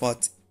up my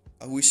spot.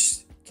 I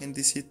wish. Can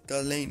this hit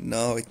the lane?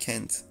 No, it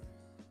can't.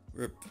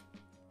 Rip.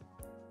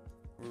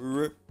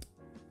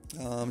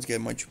 Let's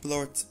get my triple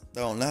art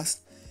down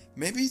last.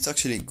 Maybe it's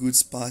actually a good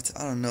spot.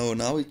 I don't know.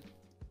 Now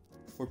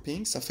for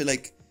pinks, I feel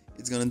like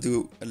it's gonna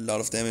do a lot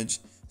of damage.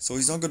 So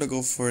he's not gonna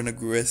go for an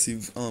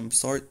aggressive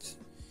start.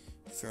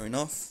 Fair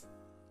enough.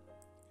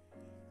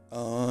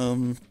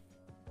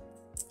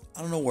 I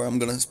don't know where I'm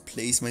gonna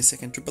place my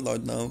second triple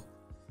art now.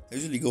 I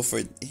usually go for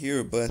it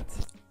here, but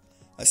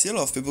I see a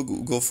lot of people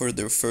go for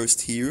their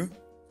first here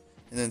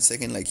and then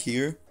second like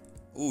here.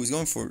 Oh, he's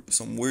going for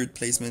some weird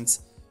placements.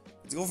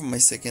 Let's go for my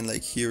second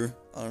like here.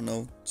 I don't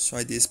know. Let's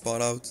try this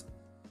spot out.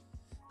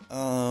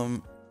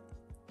 I'm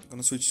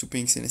gonna switch to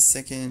pinks in a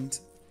second.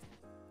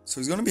 So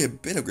he's gonna be a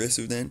bit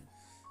aggressive then.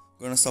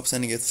 I'm gonna stop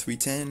sending at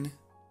 310.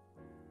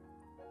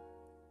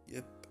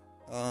 Yep.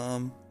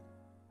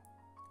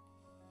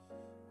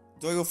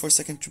 Do I go for a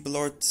second triple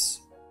art?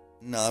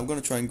 Nah, I'm gonna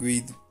try and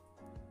greed.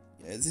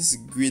 Yeah, this is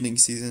greeding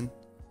season.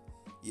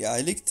 Yeah,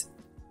 I leaked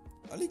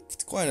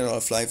quite a lot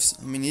of lives.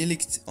 I mean, he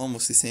leaked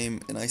almost the same,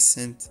 and I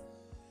sent.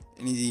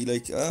 And he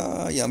like,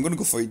 yeah, I'm gonna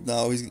go for it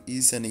now.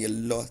 He's sending a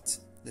lot.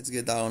 Let's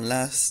get down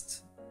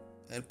last.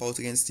 Help out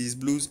against these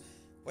blues.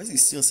 Why is he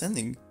still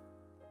sending?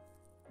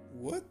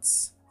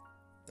 What?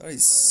 That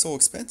is so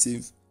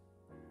expensive.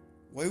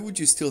 Why would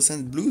you still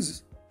send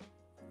blues?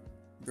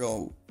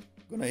 Bro,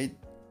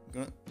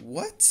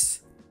 what?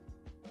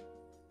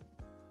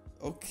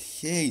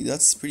 Okay,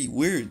 that's pretty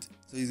weird.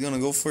 So he's gonna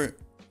go for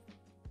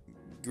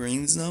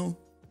greens now.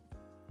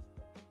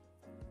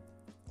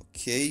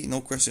 Okay,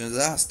 no questions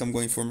asked. I'm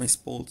going for my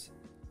spot.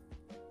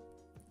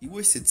 He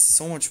wasted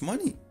so much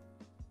money.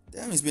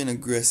 Damn, he's being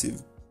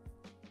aggressive.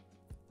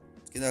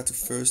 Let's get that to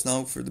first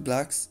now for the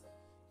blacks.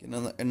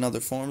 Get another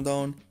farm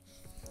down.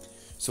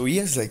 So he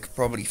has like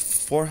probably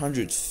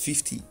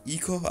 450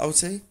 eco, I would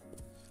say.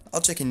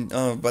 I'll check in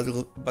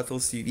battle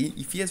CD.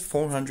 If he has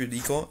 400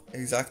 eco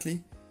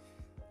exactly,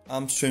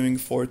 I'm streaming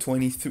for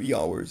 23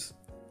 hours.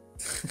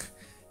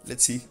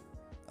 Let's see.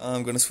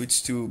 I'm gonna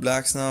switch to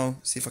blacks now.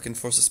 See if I can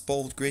force a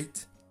spot.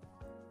 Great.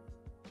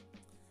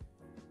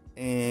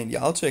 And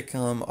yeah, I'll check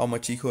how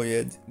much eco he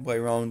had by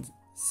round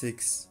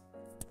 6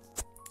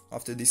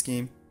 after this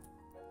game.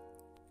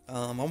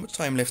 How much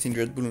time left in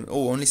Red Bull?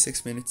 Oh, only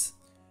 6 minutes.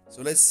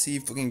 So let's see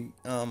if we can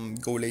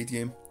go late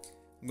game.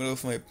 I'm gonna go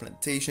for my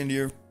plantation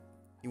here.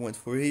 He went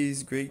for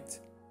his, great.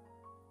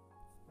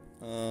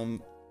 So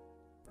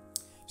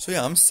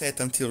yeah, I'm set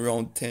until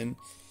round 10.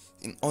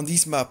 And on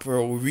this map,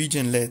 bro,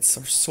 region leads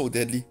are so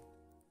deadly.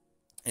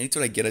 I need to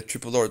like get a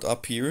triple dart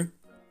up here.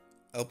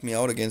 Help me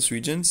out against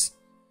regions.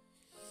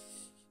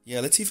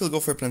 Yeah, let's see if he'll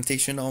go for a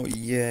plantation now.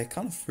 Yeah,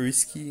 kind of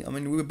risky. I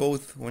mean, we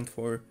both went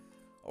for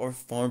our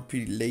farm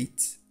pretty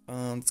late.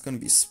 It's gonna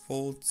be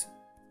spot.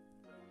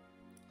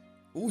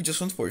 Oh, he just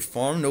went for a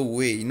farm? No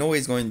way. No way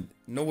he's going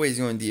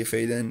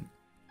DFA then.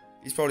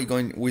 He's probably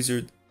going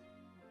wizard.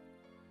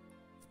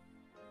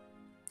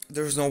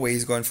 There's no way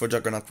he's going for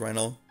Juggernaut right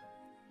now.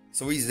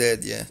 So he's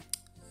dead, yeah.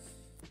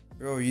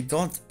 Bro, you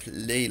don't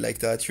play like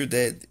that. You're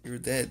dead. You're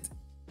dead.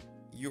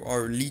 You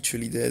are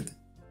literally dead.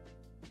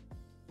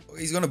 Oh,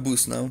 he's gonna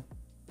boost now.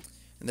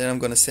 And then I'm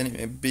gonna send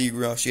him a big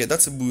rush. Yeah,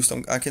 that's a boost.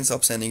 I can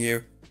stop sending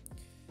here.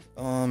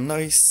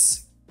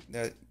 Nice.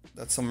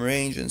 That's some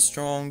range and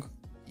strong.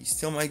 He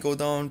still might go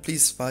down.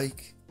 Please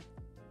spike.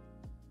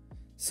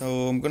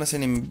 So I'm gonna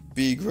send him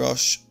big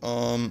rush.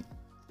 Round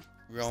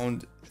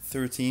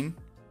 13.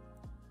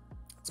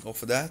 Let's go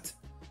for that.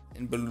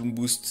 And balloon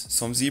boost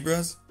some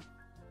zebras.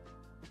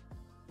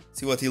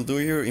 See what he'll do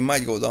here. He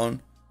might go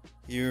down.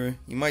 Here,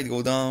 he might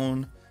go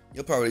down.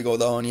 He'll probably go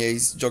down. Yeah,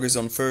 he's joggers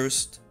on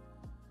first.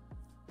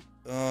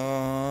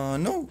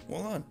 No,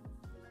 hold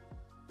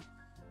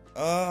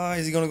on.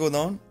 Is he gonna go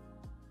down?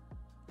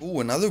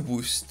 Oh, another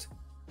boost.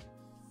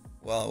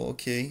 Wow,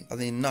 okay. I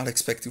did not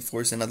expect to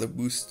force another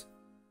boost.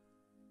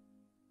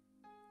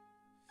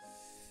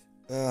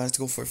 Let's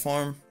go for a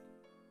farm.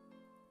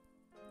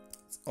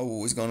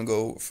 Oh, he's gonna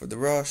go for the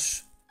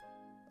rush.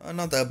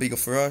 Not that big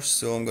of a rush,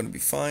 so I'm gonna be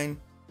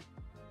fine.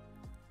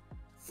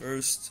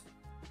 First.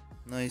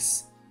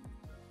 Nice.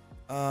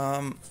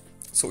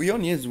 So he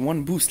only has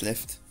one boost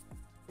left.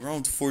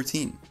 Round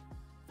 14.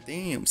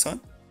 Damn,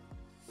 son.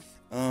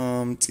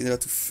 Let's get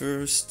that to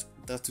first.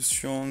 That too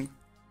strong.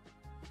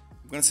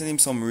 I'm gonna send him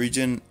some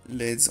region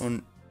leads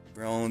on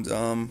round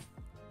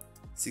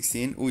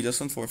 16. Oh, he just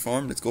went for a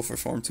farm. Let's go for a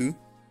farm too.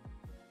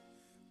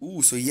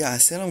 Ooh, so yeah, I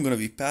said I'm gonna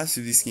be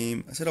passive this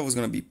game. I said I was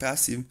gonna be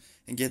passive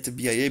and get the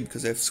BIA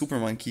because I have Super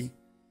Monkey.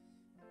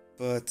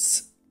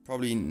 But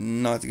probably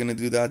not gonna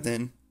do that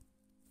then.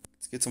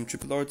 Let's get some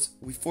triple darts.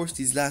 We forced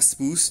his last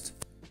boost.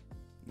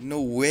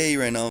 No way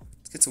right now.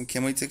 Let's get some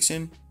camo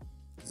detection.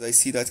 Because I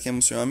see that camo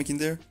ceramic in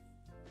there.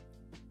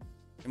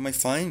 Am I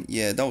fine?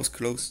 Yeah, that was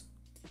close.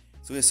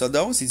 So yeah, so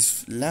that was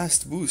his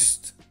last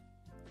boost.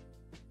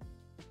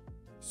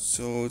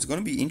 So it's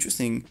gonna be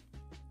interesting.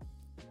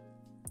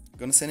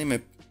 Gonna send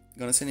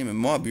him a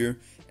mob here,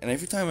 and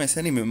every time I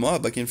send him a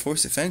mob, I can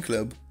force a fan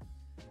club.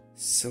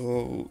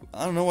 So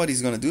I don't know what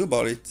he's gonna do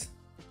about it.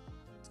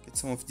 Let's get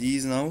some of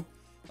these now.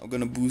 I'm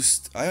gonna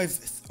boost. I have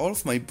all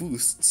of my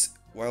boosts,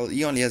 while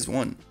he only has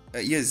one.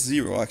 He has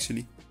 0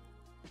 actually.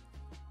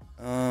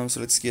 So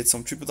let's get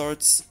some triple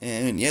darts,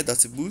 and yeah,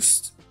 that's a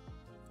boost.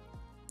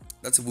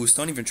 That's a boost.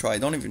 Don't even try.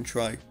 Don't even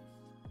try.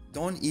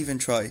 Don't even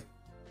try.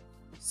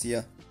 See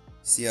ya.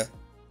 See ya.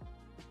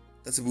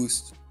 That's a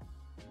boost.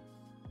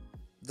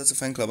 That's a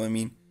fan club, I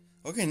mean.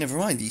 Okay, never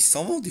mind. He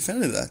somehow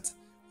defended that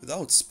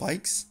without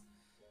spikes.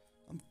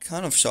 I'm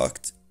kind of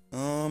shocked.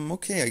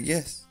 Okay, I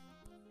guess.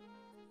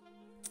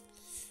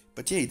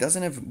 But yeah, he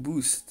doesn't have a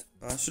boost.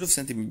 I should have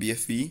sent him a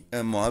BFB,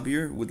 a mob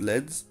here with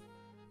leads.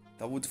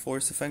 That would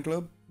force a fan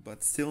club,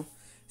 but still.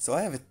 So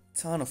I have a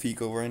ton of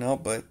eco right now,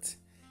 but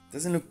it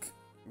doesn't look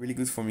really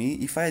good for me.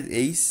 If I had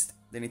ace,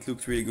 then it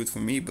looked really good for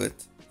me, but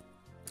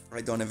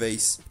I don't have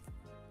ace.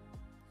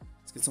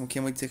 Let's get some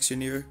camo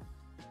detection here.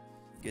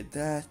 Get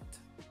that.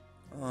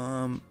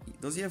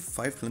 Does he have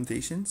 5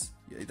 plantations?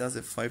 Yeah, he does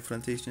have 5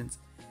 plantations.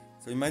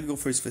 So he might go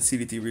for his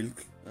facility real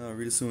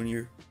soon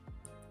here.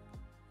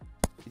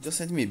 He just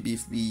sent me a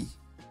BFB.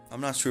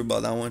 I'm not sure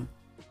about that one.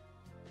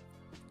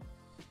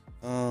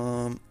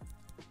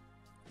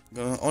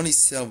 Gonna only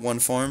sell one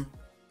farm,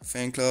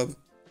 fan club.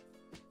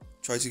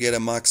 Try to get a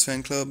max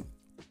fan club,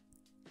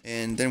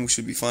 and then we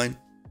should be fine.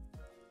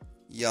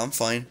 Yeah, I'm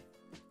fine.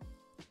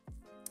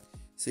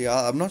 So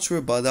yeah, I'm not sure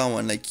about that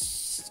one. Like,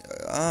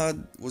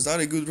 was that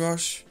a good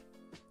rush?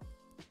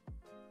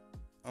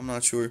 I'm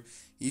not sure.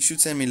 He should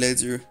send me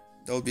laser.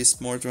 That would be a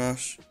smart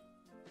rush.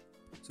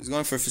 So he's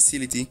going for a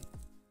facility,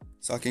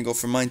 so I can go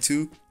for mine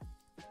too.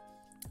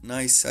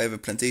 Nice. I have a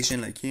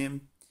plantation like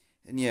him,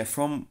 and yeah,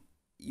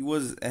 he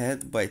was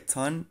ahead by a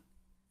ton,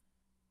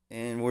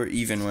 and we're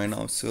even right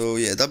now. So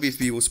yeah,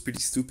 WFB was pretty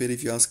stupid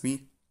if you ask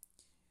me.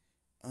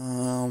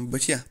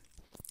 But yeah.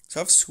 So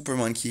I have Super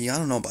Monkey. I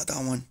don't know about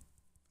that one.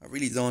 I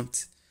really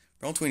don't.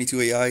 Round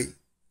 22 AI.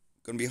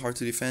 Gonna be hard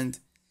to defend.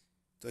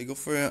 Do I go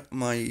for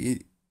my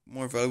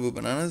more valuable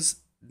bananas?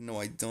 No,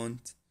 I don't.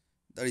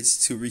 That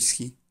is too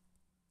risky.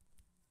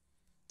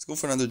 Let's go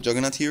for another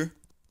Juggernaut here.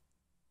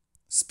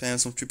 Spam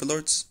some triple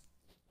arts.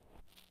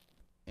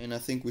 And I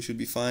think we should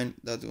be fine.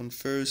 That one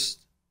first.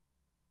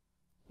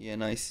 Yeah,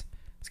 nice.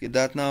 Let's get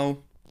that now.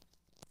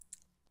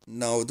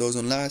 Now those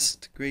on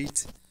last.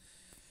 Great.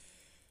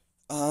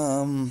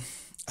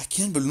 I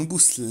can't balloon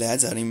boost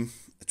lads at him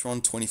at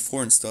round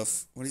 24 and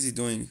stuff. What is he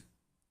doing?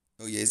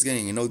 Oh yeah, he's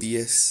getting an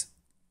ODS.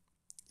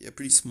 Yeah,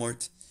 pretty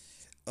smart.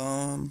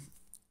 I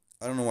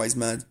don't know why he's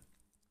mad.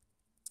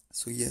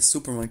 So yeah,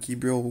 Super Monkey,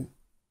 bro.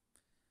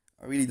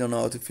 I really don't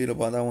know how to feel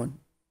about that one.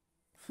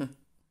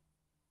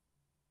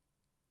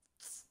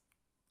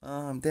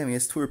 Damn, he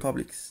has two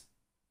Republics.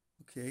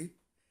 Okay.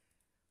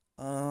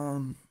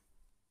 Um,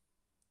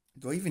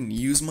 do I even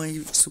use my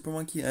Super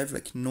Monkey? I have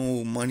like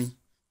no money.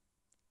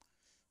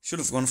 Should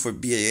have gone for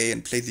BAA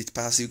and played it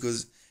passive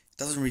because it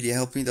doesn't really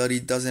help me that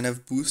it doesn't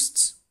have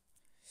boosts.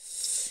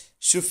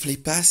 Should have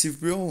played passive,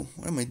 bro.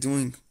 What am I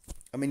doing?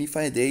 I mean, if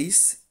I had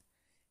ace,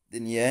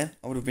 then yeah,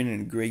 I would have been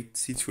in a great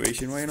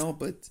situation right now.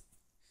 But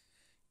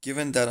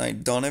given that I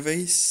don't have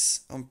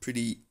ace, I'm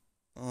pretty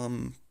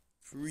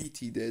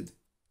dead.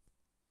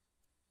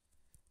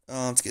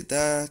 Let's get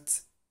that.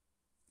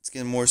 Let's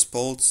get more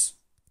spots.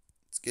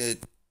 Let's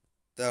get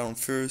that on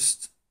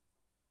first.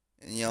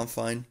 And yeah, I'm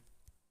fine.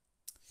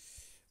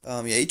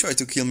 Yeah, he tried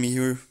to kill me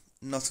here.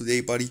 Not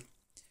today, buddy.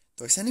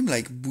 Do I send him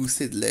like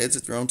boosted leads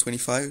at round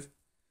 25?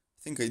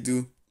 I think I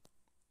do.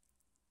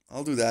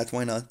 I'll do that,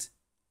 why not?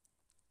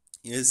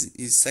 He has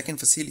his second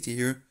facility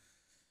here.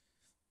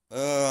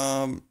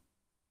 Um,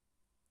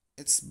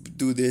 let's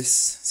do this.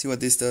 See what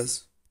this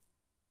does.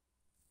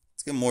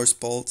 Let's get more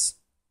spots.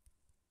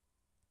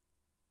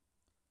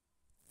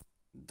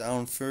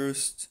 Down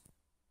first.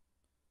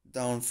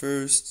 Down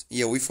first.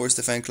 Yeah, we forced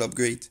the fan club,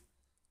 great.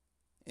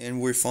 And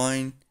we're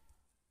fine.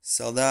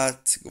 Sell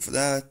that, go for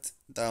that.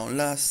 Down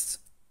last.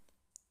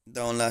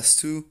 Down last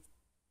two.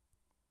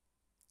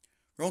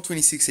 Round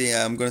 26,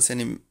 yeah, I'm gonna send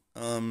him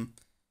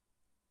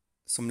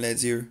some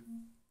leads here.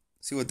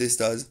 See what this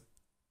does.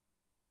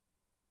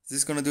 Is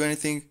this gonna do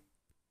anything?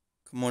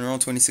 Come on,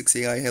 round 26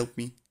 AI, help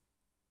me.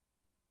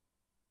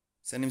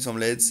 Send him some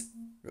leads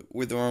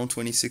with round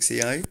 26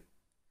 AI.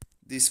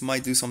 This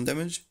might do some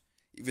damage,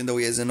 even though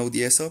he has an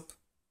ODS up.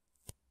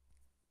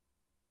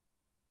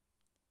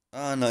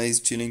 Ah, no,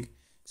 he's chilling.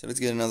 So let's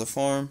get another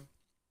farm.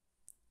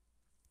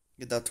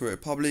 Get that to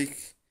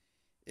Republic.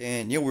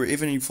 And yeah, we're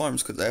evening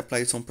farms because I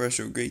applied some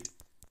pressure. Great.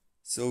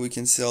 So we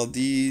can sell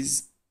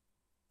these.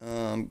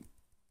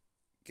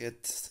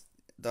 Get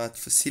that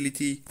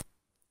facility.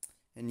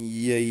 And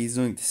yeah, he's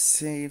doing the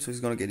same. So he's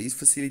gonna get his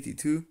facility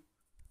too.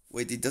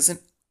 Wait, it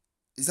doesn't.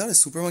 Is that a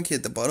Super Monkey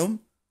at the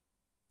bottom?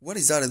 What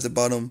is that at the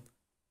bottom?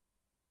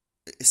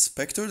 A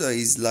Spectre that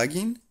is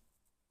lagging?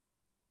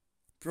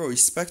 Bro,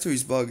 his Spectre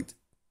is bugged.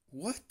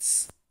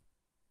 What?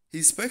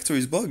 His Spectre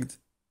is bugged.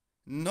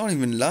 Not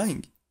even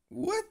lying.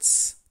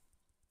 What?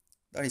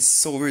 That is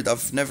so weird.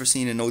 I've never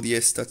seen an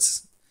ODS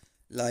that's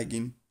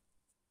lagging.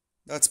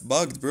 That's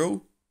bugged,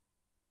 bro.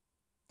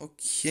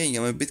 Okay,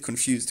 I'm a bit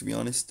confused to be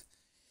honest.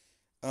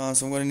 So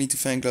I'm gonna need to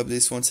fan club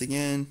this once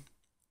again.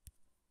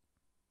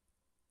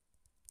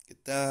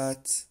 Get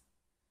that.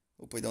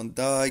 Hope I don't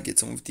die. Get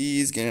some of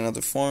these. Get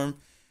another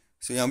farm.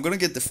 So yeah, I'm gonna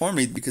get the farm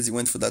rate because he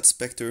went for that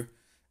Spectre.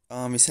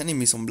 He's sending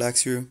me some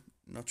blacks here.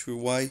 Not sure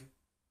why.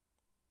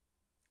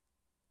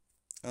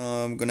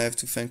 I'm gonna have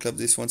to fan club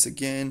this once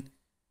again.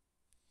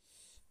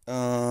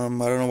 I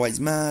don't know why he's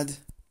mad.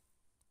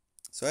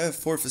 So I have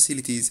 4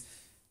 facilities.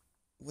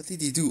 What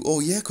did he do? Oh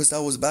yeah, cause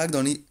that was bugged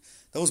on it.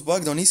 That was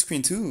bugged on his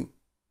screen too.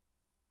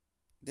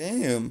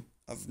 Damn,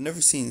 I've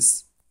never seen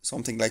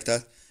something like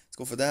that. Let's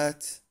go for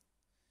that.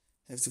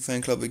 Have to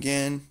fan club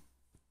again.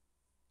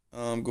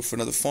 Go for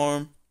another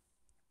farm.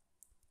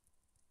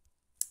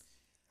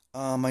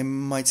 I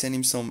might send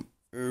him some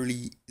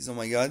early Oh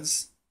my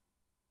gods.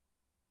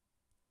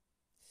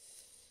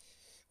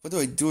 What do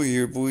I do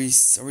here,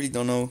 boys? I really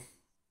don't know.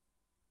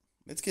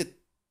 Let's get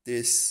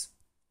this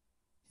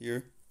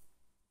here.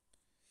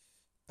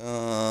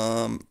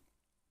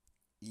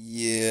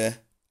 Yeah,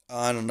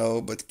 I don't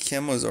know, but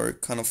camos are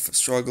kind of a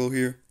struggle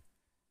here.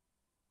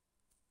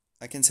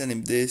 I can send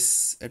him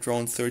this at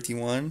round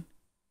 31.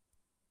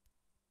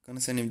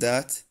 Gonna send him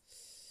that.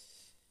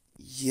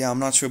 Yeah, I'm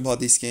not sure about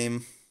this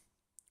game.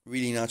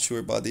 Really not sure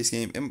about this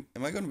game. Am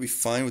I gonna be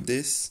fine with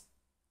this?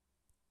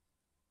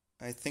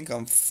 I think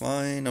I'm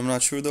fine. I'm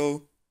not sure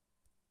though.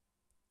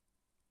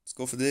 Let's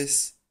go for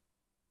this.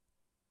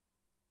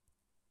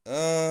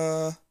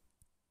 I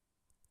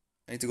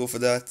need to go for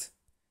that.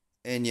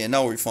 And yeah,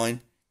 now we're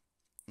fine.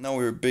 Now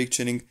we're big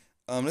chilling.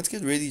 Let's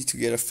get ready to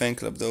get a fan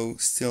club though,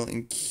 still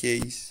in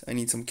case. I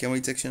need some camo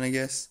detection, I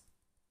guess.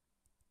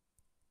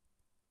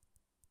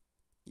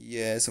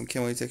 Yeah, some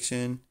camo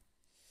detection.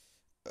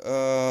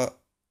 Uh,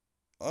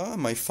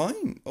 am I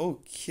fine?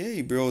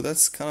 Okay, bro,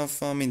 that's kind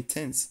of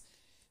intense.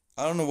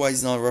 I don't know why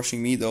he's not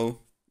rushing me though.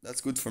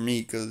 That's good for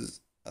me because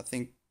I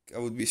think I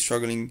would be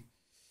struggling.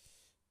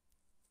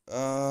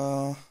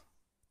 Uh,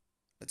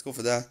 let's go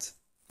for that.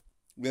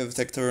 We have a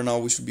tech turret now.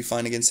 We should be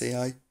fine against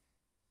AI.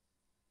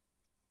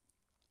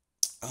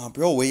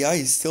 Bro, AI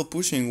is still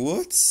pushing.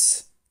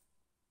 What?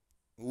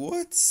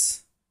 What?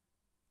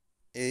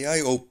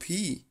 AI OP.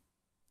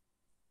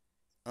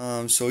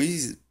 So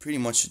he's pretty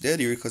much dead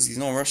here because he's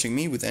not rushing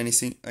me with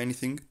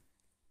anything.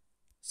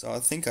 So I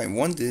think I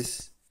won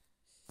this.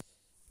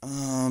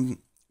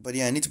 But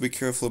yeah, I need to be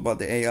careful about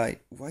the AI.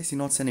 Why is he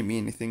not sending me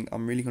anything?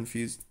 I'm really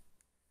confused.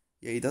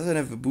 Yeah, he doesn't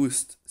have a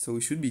boost, so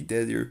he should be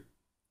dead here.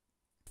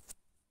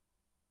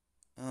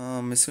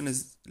 As soon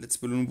as let's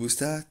balloon boost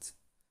that,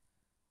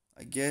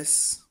 I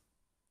guess.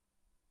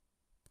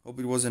 Hope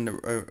it wasn't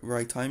the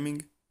right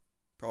timing.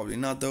 Probably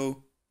not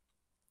though.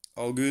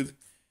 All good.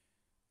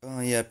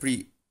 Yeah,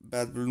 pretty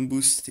bad balloon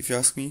boost if you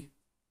ask me.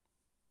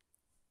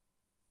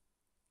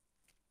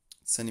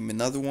 Send him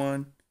another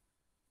one.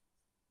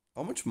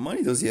 How much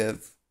money does he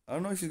have? I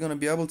don't know if he's gonna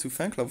be able to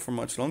fan club for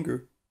much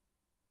longer.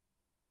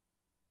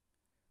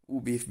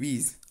 Ooh,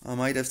 BFBs. I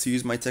might have to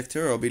use my tech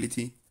terror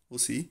ability. We'll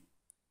see.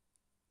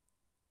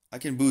 I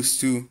can boost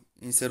too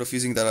instead of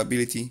using that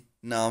ability.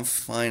 Nah, I'm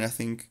fine, I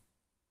think.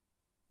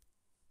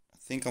 I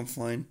think I'm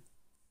fine.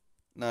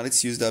 Now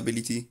let's use the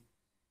ability.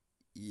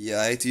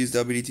 Yeah, I had to use the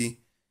ability.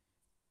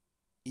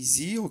 Is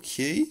he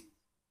okay?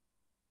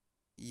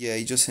 Yeah,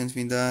 he just sent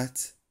me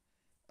that.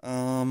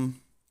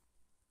 Um,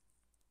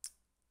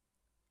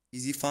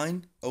 is he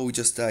fine? Oh, he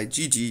just died.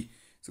 GG.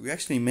 So we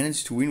actually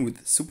managed to win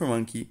with Super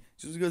Monkey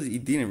just because he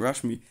didn't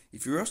rush me.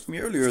 If he rushed me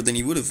earlier, then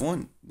he would have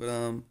won. But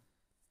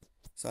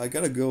so I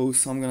gotta go.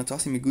 So I'm gonna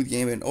toss him a good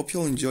game and hope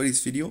you'll enjoy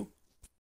this video.